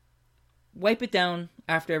 So, wipe it down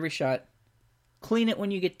after every shot. Clean it when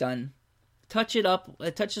you get done. Touch it up.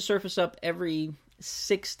 Touch the surface up every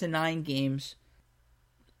 6 to 9 games.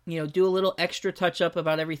 Do a little extra touch up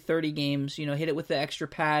about every 30 games. Hit it with the extra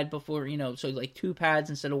pad before, so like 2 pads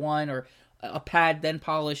instead of 1, or a pad, then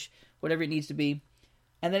polish, whatever it needs to be.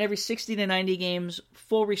 And then every 60 to 90 games,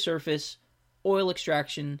 full resurface, oil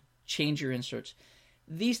extraction, change your inserts.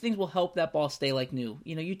 These things will help that ball stay like new.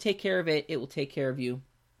 You take care of it, it will take care of you.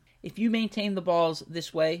 If you maintain the balls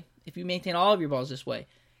this way, if you maintain all of your balls this way,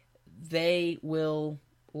 they will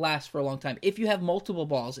last for a long time. If you have multiple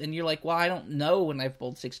balls and you're like, well, I don't know when I've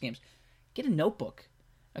bowled 6 games, get a notebook.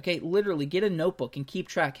 Okay, literally get a notebook and keep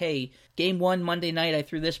track. Hey, game 1 Monday night I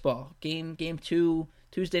threw this ball. Game 2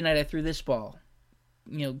 Tuesday night I threw this ball.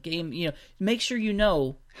 Make sure you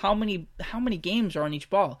know how many games are on each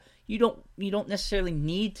ball. You don't necessarily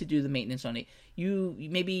need to do the maintenance on it.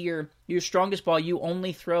 Maybe your strongest ball you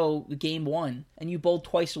only throw game 1 and you bowl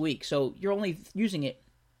twice a week. So you're only using it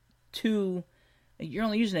 2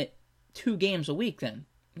 games a week then.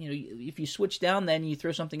 If you switch down then you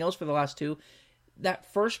throw something else for the last 2,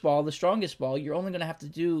 that first ball, the strongest ball, you're only going to have to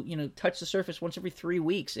do, touch the surface once every 3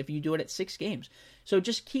 weeks if you do it at 6 games. So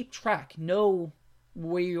just keep track. Know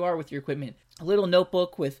where you are with your equipment. A little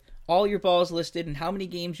notebook with all your balls listed and how many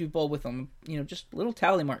games you've bowled with them. Just little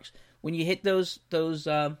tally marks. When you hit those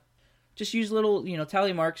just use little,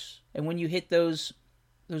 tally marks. And when you hit those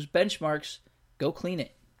benchmarks, go clean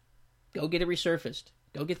it. Go get it resurfaced.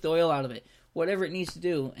 Go get the oil out of it. Whatever it needs to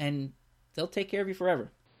do, and they'll take care of you forever.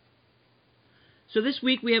 So this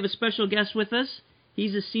week we have a special guest with us.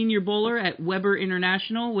 He's a senior bowler at Weber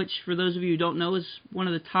International, which, for those of you who don't know, is one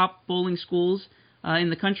of the top bowling schools in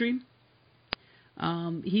the country.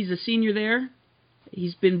 He's a senior there.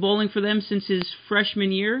 He's been bowling for them since his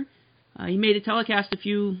freshman year. He made a telecast a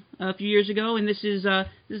few years ago, and this is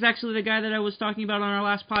actually the guy that I was talking about on our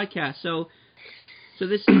last podcast. So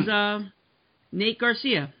this is Nate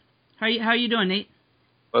Garcia. How you doing, Nate?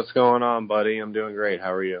 What's going on, buddy? I'm doing great.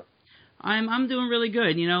 How are you? I'm doing really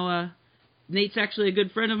good. Nate's actually a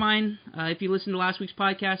good friend of mine. If you listen to last week's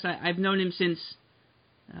podcast, I've known him since,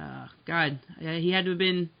 he had to have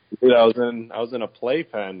been. Dude, I was in a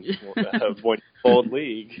playpen when you bowled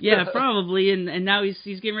league. Yeah, probably, and now he's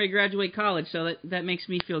getting ready to graduate college, so that makes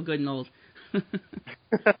me feel good and old.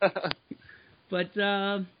 But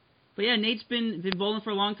yeah, Nate's been bowling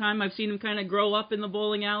for a long time. I've seen him kind of grow up in the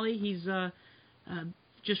bowling alley. He's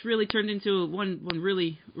just really turned into one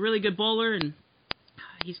really really good bowler, and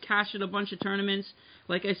he's cashed at a bunch of tournaments.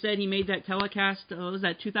 Like I said, he made that telecast. Was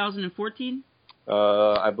that 2014?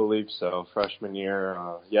 I believe so. Freshman year.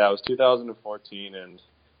 Yeah, it was 2014, and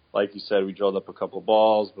like you said, we drilled up a couple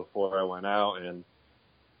balls before I went out, and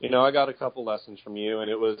I got a couple lessons from you, and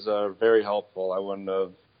it was very helpful. I wouldn't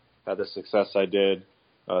have had the success I did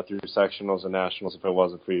through sectionals and nationals if it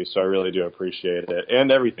wasn't for you. So I really do appreciate it,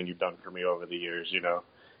 and everything you've done for me over the years.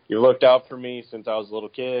 You looked out for me since I was a little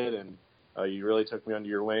kid, and you really took me under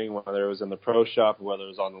your wing, whether it was in the pro shop or whether it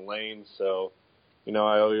was on the lane. So, I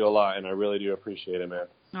owe you a lot, and I really do appreciate it, man.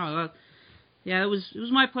 Oh, yeah, it was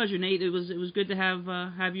my pleasure, Nate. It was good to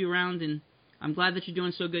have you around, and I'm glad that you're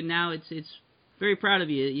doing so good now. It's very proud of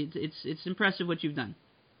you. It's impressive what you've done.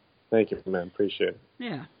 Thank you, man. Appreciate it.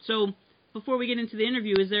 Yeah. So before we get into the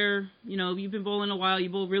interview, is there, you've been bowling a while, you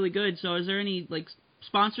bowl really good. So is there any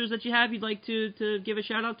sponsors that you have you'd like to give a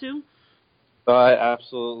shout out to?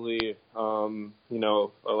 Absolutely.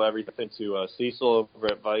 Owe everything to Cecil over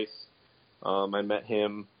at Vice. I met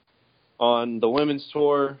him on the women's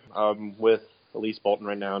tour. I'm with Elise Bolton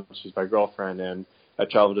right now. She's my girlfriend, and I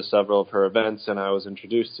traveled to several of her events, and I was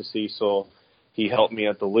introduced to Cecil. He helped me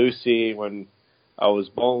at the Lucy when I was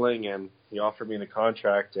bowling, and he offered me the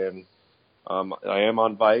contract, and I am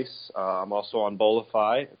on Vice. I'm also on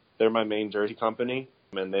Bowlify. They're my main jersey company,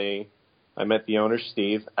 and I met the owner,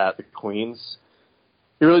 Steve, at the Queens.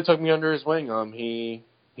 He really took me under his wing. He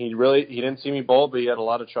didn't see me bowl, but he had a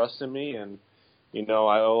lot of trust in me, and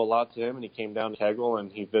I owe a lot to him. And he came down to Kegel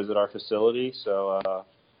and he visited our facility. So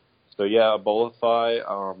yeah,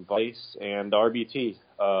 Bowlify, Vice, and RBT.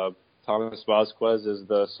 Thomas Vasquez is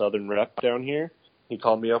the Southern rep down here. He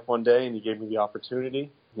called me up one day and he gave me the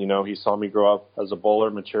opportunity. He saw me grow up as a bowler,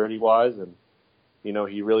 maturity-wise, and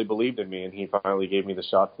he really believed in me, and he finally gave me the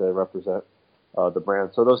shot to represent the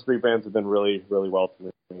brand. So those three brands have been really, really well to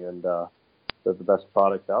me, and they're the best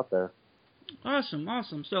product out there.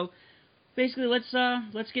 Awesome. So basically,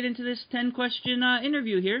 let's get into this 10-question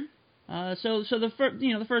interview here. So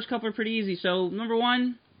the first couple are pretty easy. So number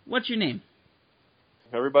one, what's your name?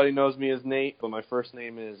 Everybody knows me as Nate, but my first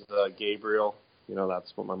name is Gabriel.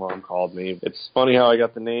 That's what my mom called me. It's funny how I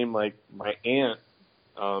got the name. Like my aunt,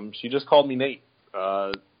 she just called me Nate.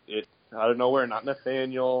 Out of nowhere, not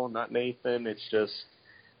Nathaniel, not Nathan. It's just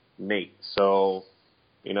Nate. So,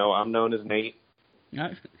 I'm known as Nate.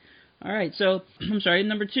 All right. So, I'm sorry.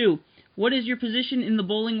 Number two, what is your position in the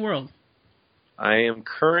bowling world? I am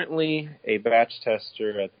currently a batch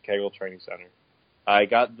tester at the Kegel Training Center. I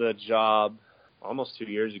got the job almost 2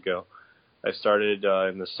 years ago. I started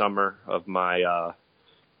in the summer of my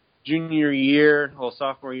junior year,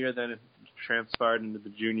 sophomore year, then it transpired into the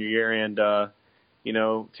junior year, and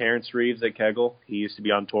Terrence Reeves at Kegel. He used to be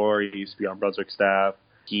on tour. He used to be on Brunswick staff.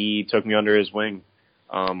 He took me under his wing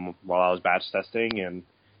while I was batch testing, and,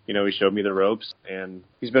 he showed me the ropes, and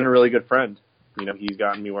he's been a really good friend. He's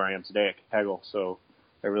gotten me where I am today at Kegel, so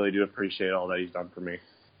I really do appreciate all that he's done for me.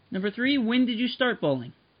 Number three, when did you start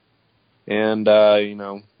bowling? And,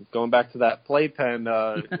 going back to that playpen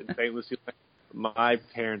in St. Lucie, my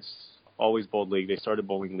parents always bowled league. They started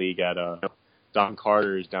bowling league at Don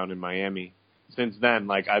Carter's down in Miami. Since then,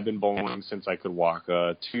 I've been bowling since I could walk.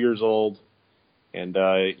 2 years old, and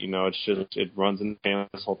it runs in the family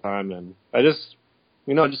this whole time, and I just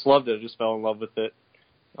loved it. I just fell in love with it.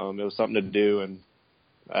 It was something to do, and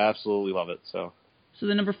I absolutely love it. So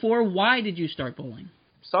then number four, why did you start bowling?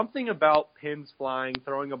 Something about pins flying,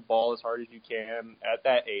 throwing a ball as hard as you can. At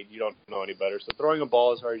that age, you don't know any better. So throwing a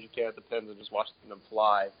ball as hard as you can at the pins and just watching them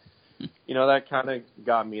fly, that kind of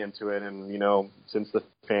got me into it. And, since the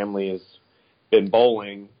family has been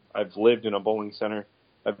bowling, I've lived in a bowling center.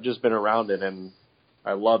 I've just been around it, and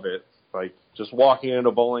I love it. Just walking into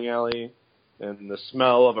a bowling alley and the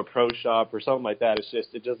smell of a pro shop or something like that,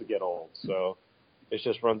 it doesn't get old. So it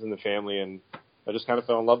just runs in the family, and I just kind of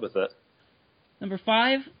fell in love with it. Number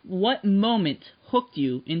five, what moment hooked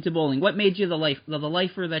you into bowling? What made you the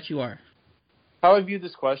lifer that you are? How I view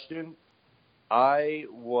this question, I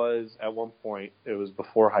was at one point, it was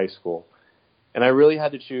before high school, and I really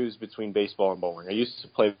had to choose between baseball and bowling. I used to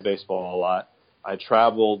play baseball a lot. I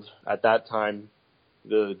traveled at that time,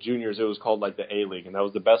 the juniors, it was called the A-League, and that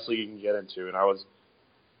was the best league you can get into. And I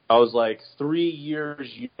was 3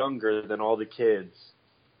 years younger than all the kids.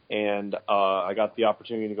 And I got the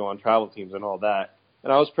opportunity to go on travel teams and all that.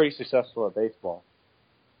 And I was pretty successful at baseball.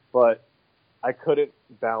 But I couldn't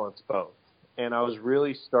balance both. And I was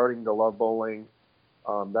really starting to love bowling.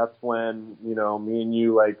 That's when, me and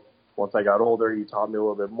you, once I got older, you taught me a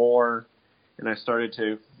little bit more. And I started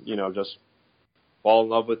to, just fall in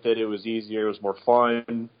love with it. It was easier. It was more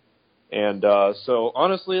fun. And so,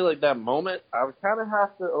 honestly, that moment, I would kind of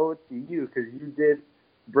have to owe it to you because you did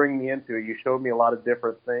bring me into it. You showed me a lot of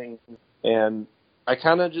different things, and I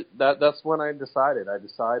kind of that's when I decided. I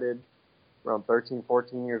decided around 13,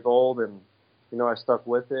 14 years old, and I stuck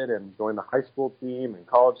with it and joined the high school team and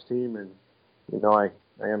college team, and I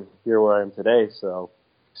am here where I am today. So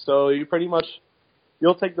you pretty much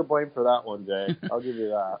you'll take the blame for that one, Jay. I'll give you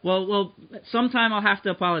that. Well, sometime I'll have to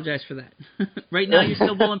apologize for that. Right now, you're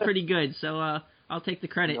still bowling pretty good, so I'll take the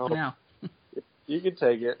credit for now. You can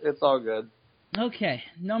take it. It's all good. Okay,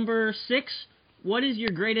 number 6. What is your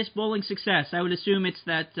greatest bowling success? I would assume it's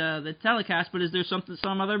that the telecast, but is there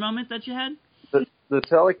some other moment that you had? The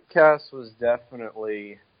telecast was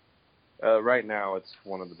definitely right now. It's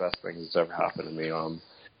one of the best things that's ever happened to me.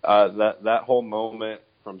 That whole moment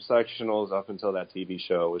from sectionals up until that TV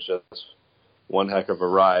show was just one heck of a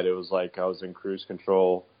ride. It was like I was in cruise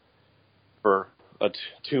control for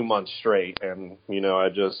 2 months straight, and I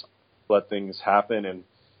just let things happen. And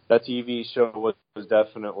that TV show was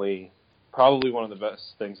definitely probably one of the best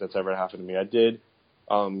things that's ever happened to me. I did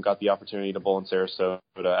got the opportunity to bowl in Sarasota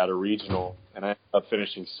at a regional, and I ended up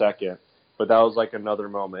finishing second. But that was like another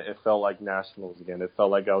moment. It felt like nationals again. It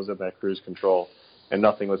felt like I was in that cruise control, and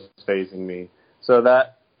nothing was phasing me. So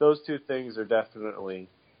those two things are definitely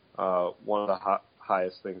one of the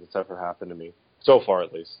highest things that's ever happened to me, so far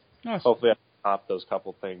at least. Awesome. Hopefully I can top those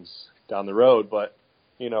couple things down the road, but,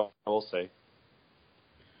 we'll see.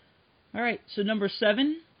 All right, so number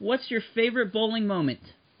 7, what's your favorite bowling moment?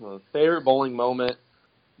 Well, favorite bowling moment,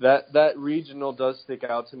 that regional does stick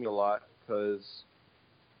out to me a lot because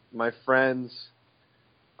my friends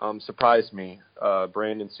surprised me.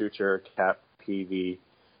 Brandon Sucher, Cap Peavy,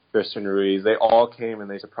 Christian Ruiz, they all came and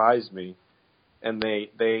they surprised me. And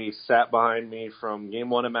they sat behind me from game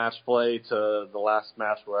 1 of match play to the last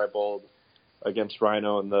match where I bowled against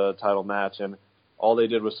Rhino in the title match, and all they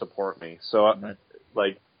did was support me. So,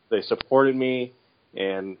 they supported me,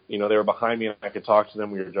 and, they were behind me, and I could talk to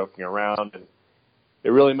them. We were joking around, and it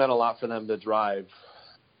really meant a lot for them to drive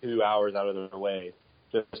 2 hours out of their way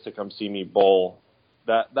just to come see me bowl.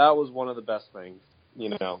 That was one of the best things,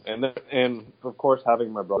 And of course,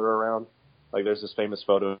 having my brother around, there's this famous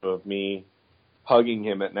photo of me hugging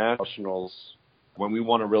him at nationals when we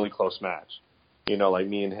won a really close match.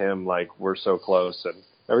 Me and him, we're so close. And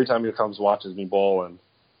every time he comes, watches me bowl, and,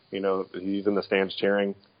 he's in the stands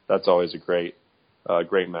cheering, that's always a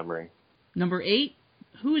great memory. Number 8,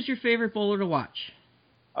 who is your favorite bowler to watch?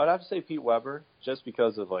 I would have to say Pete Weber, just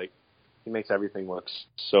because of, he makes everything look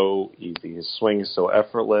so easy. His swing is so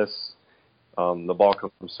effortless. The ball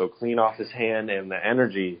comes so clean off his hand, and the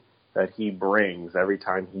energy that he brings every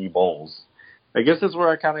time he bowls. I guess that's where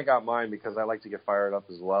I kind of got mine, because I like to get fired up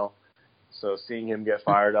as well. So seeing him get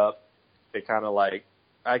fired up, it kind of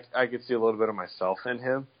I could see a little bit of myself in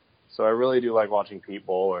him. So I really do like watching Pete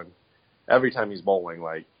bowl, and every time he's bowling,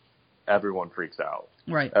 everyone freaks out.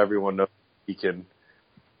 Right. Everyone knows he can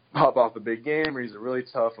pop off a big game, or he's a really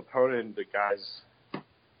tough opponent. The guy's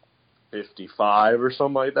 55 or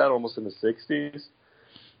something like that, almost in the 60s,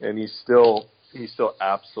 and he's still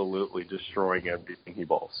absolutely destroying everything he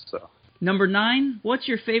bowls. So. Number 9, what's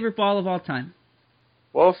your favorite ball of all time?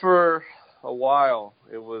 Well, for a while,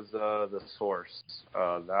 it was the Source.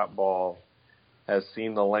 That ball has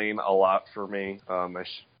seen the lane a lot for me. I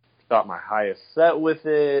shot my highest set with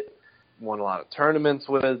it, won a lot of tournaments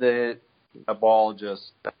with it. That ball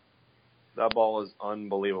is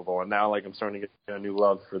unbelievable. And now, I'm starting to get a new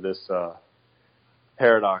love for this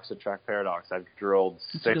Paradox, the Track Paradox. I've drilled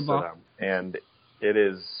 6 of them, and it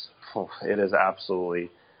is absolutely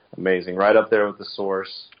amazing. Right up there with the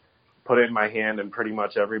Source. Put it in my hand, and pretty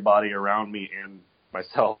much everybody around me and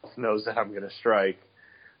myself knows that I'm going to strike.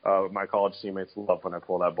 My college teammates love when I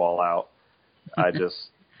pull that ball out. I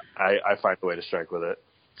find a way to strike with it.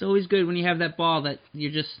 It's always good when you have that ball that you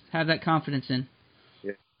just have that confidence in.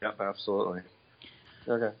 Yep, absolutely.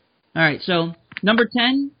 Okay. All right, so number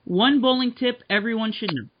 10, one bowling tip everyone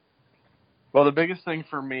should know. Well, the biggest thing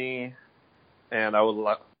for me, and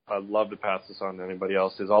I'd love to pass this on to anybody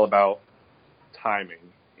else, is all about timing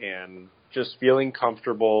and just feeling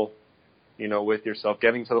comfortable, with yourself,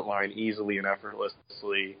 getting to the line easily and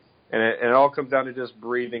effortlessly. And it all comes down to just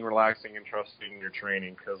breathing, relaxing, and trusting your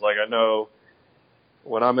training. Because, I know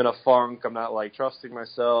when I'm in a funk, I'm not, trusting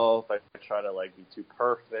myself. I try to, be too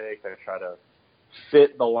perfect. I try to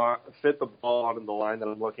fit the ball onto the line that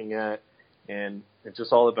I'm looking at. And it's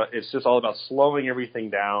just all about slowing everything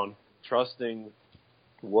down, trusting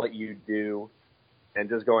what you do, and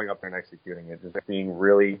just going up there and executing it. Just being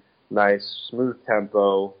really nice, smooth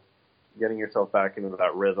tempo, getting yourself back into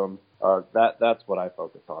that rhythm. That's what I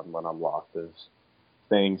focus on when I'm lost, is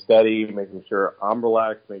staying steady, making sure I'm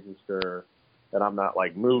relaxed, making sure that I'm not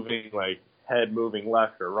moving, head moving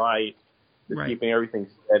left or right. Just right. Keeping everything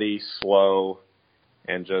steady, slow,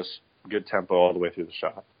 and just good tempo all the way through the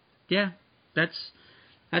shot. Yeah.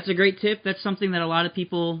 That's a great tip. That's something that a lot of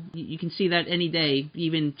people, you can see that any day,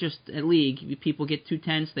 even just at league. People get too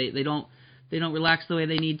tense. They don't relax the way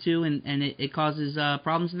they need to, and it causes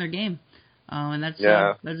problems in their game. And that's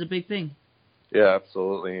a big thing. Yeah,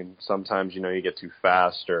 absolutely. And sometimes, you get too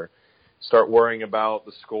fast or start worrying about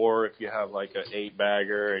the score if you have like an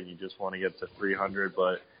 8-bagger and you just want to get to 300.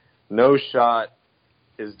 But no shot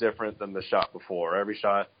is different than the shot before. Every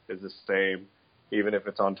shot is the same, even if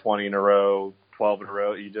it's on 20 in a row, 12 in a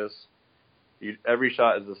row. Every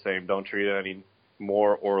shot is the same. Don't treat it any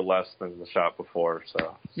more or less than the shot before.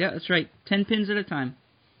 So yeah, that's right. 10 pins at a time.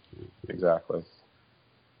 Exactly.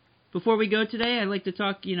 Before we go today, I'd like to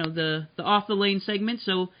talk, the off the lane segment.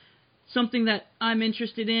 So something that I'm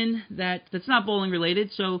interested in that's not bowling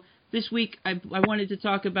related. So this week I wanted to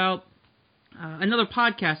talk about another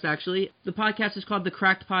podcast. Actually, the podcast is called The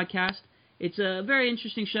Cracked Podcast. It's a very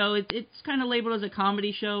interesting show. It's kind of labeled as a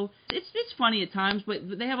comedy show. It's funny at times,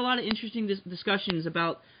 but they have a lot of interesting discussions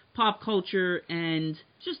about pop culture and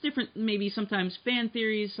just different, maybe sometimes fan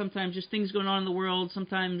theories, sometimes just things going on in the world,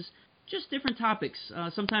 sometimes just different topics.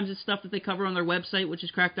 Sometimes it's stuff that they cover on their website, which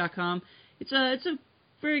is crack.com. It's a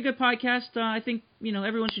very good podcast. I think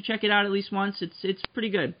everyone should check it out at least once. It's pretty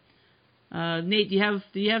good. Nate,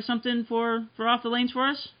 do you have something for Off the Lanes for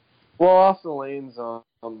us? Well, Off the Lanes,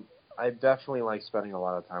 I definitely like spending a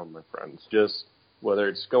lot of time with my friends. Just whether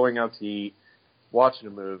it's going out to eat, watching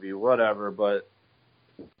a movie, whatever. But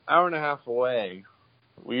hour and a half away,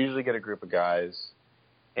 we usually get a group of guys,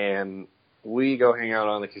 and we go hang out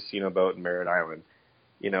on the casino boat in Merritt Island.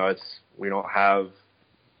 We don't have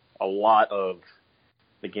a lot of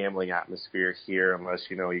the gambling atmosphere here unless,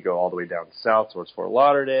 you go all the way down south towards Fort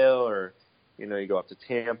Lauderdale or, you go up to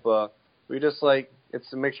Tampa. We just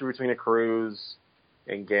it's a mixture between a cruise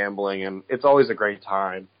and gambling, and it's always a great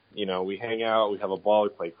time. We hang out, we have a ball, we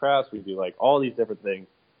play craps, we do all these different things,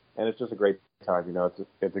 and it's just a great time.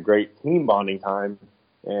 It's a great team bonding time,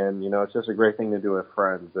 and, it's just a great thing to do with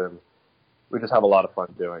friends, and we just have a lot of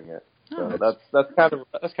fun doing it. So that's kind of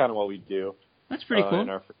what we do. That's pretty cool. In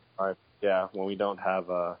our free time. Yeah, when we don't have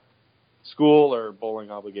school or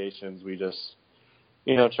bowling obligations, we just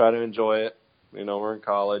try to enjoy it. We're in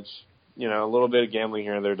college. A little bit of gambling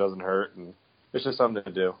here and there doesn't hurt, and it's just something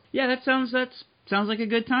to do. Yeah, that sounds like a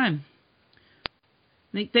good time.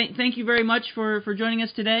 Thank you very much for joining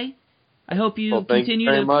us today. I hope you continue. Thank you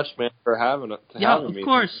very much, man, for having me.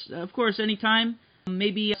 Of course, anytime.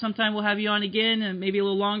 Maybe sometime we'll have you on again, and maybe a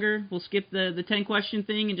little longer. We'll skip the 10-question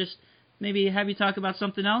thing and just maybe have you talk about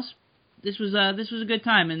something else. This was a good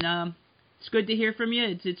time, and it's good to hear from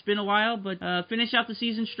you. It's been a while, but finish out the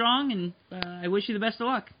season strong, and I wish you the best of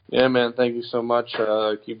luck. Yeah, man, thank you so much.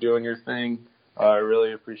 Keep doing your thing. I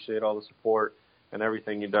really appreciate all the support and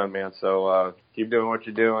everything you've done, man. So keep doing what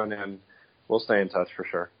you're doing, and we'll stay in touch for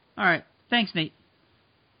sure. All right. Thanks, Nate.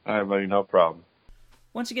 All right, buddy, no problem.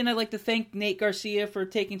 Once again, I'd like to thank Nate Garcia for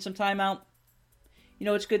taking some time out.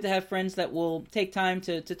 It's good to have friends that will take time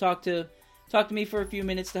to talk to me for a few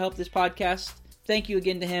minutes to help this podcast. Thank you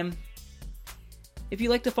again to him. If you'd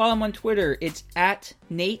like to follow him on Twitter, it's at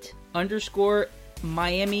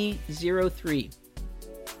Nate_Miami03.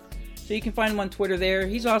 So you can find him on Twitter there.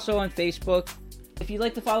 He's also on Facebook. If you'd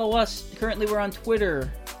like to follow us, currently we're on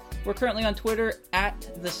Twitter. We're currently on Twitter at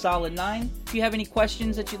TheSolid9. If you have any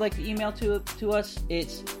questions that you'd like to email to us,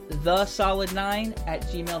 it's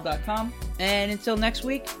thesolid9@gmail.com. And until next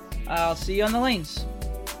week, I'll see you on the lanes.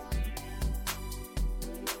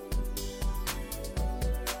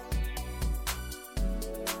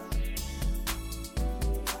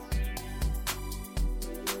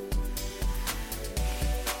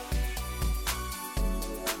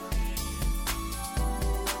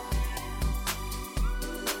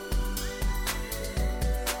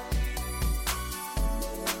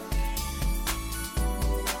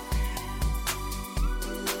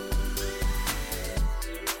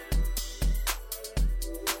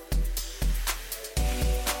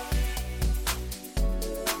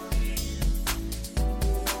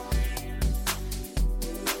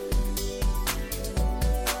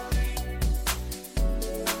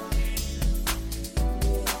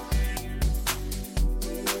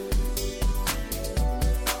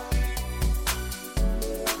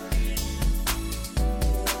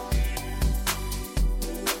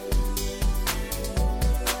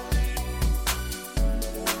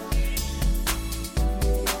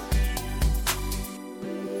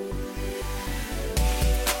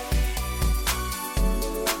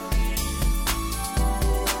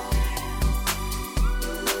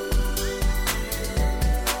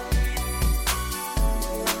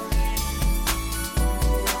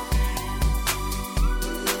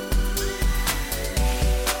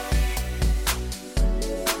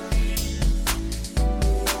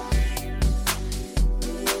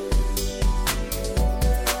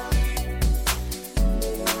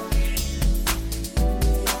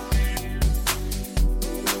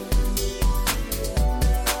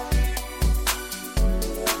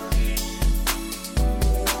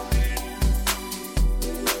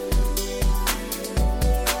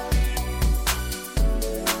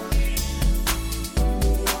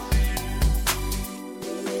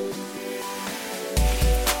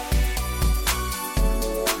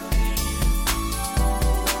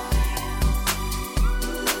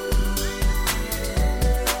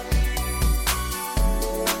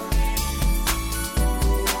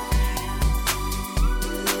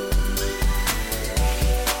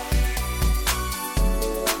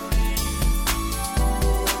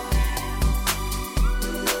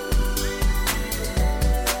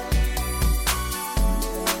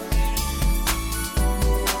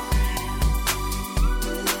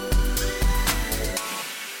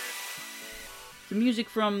 music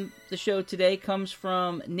from the show today comes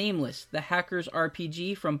from Nameless, the Hackers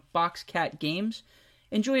RPG from Boxcat Games.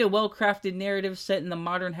 Enjoy a well-crafted narrative set in the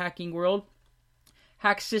modern hacking world.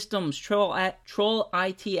 Hack systems, troll IT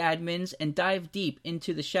admins, and dive deep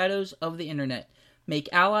into the shadows of the internet. Make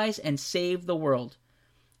allies and save the world.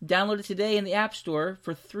 Download it today in the App Store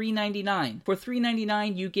for $3.99. For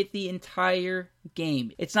 $3.99, you get the entire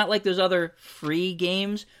game. It's not like those other free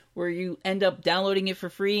games where you end up downloading it for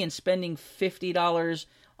free and spending $50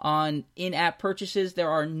 on in-app purchases. There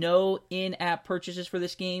are no in-app purchases for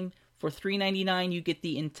this game. For $3.99, you get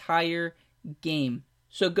the entire game.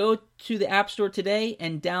 So go to the App Store today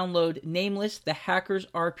and download Nameless, the Hackers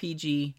RPG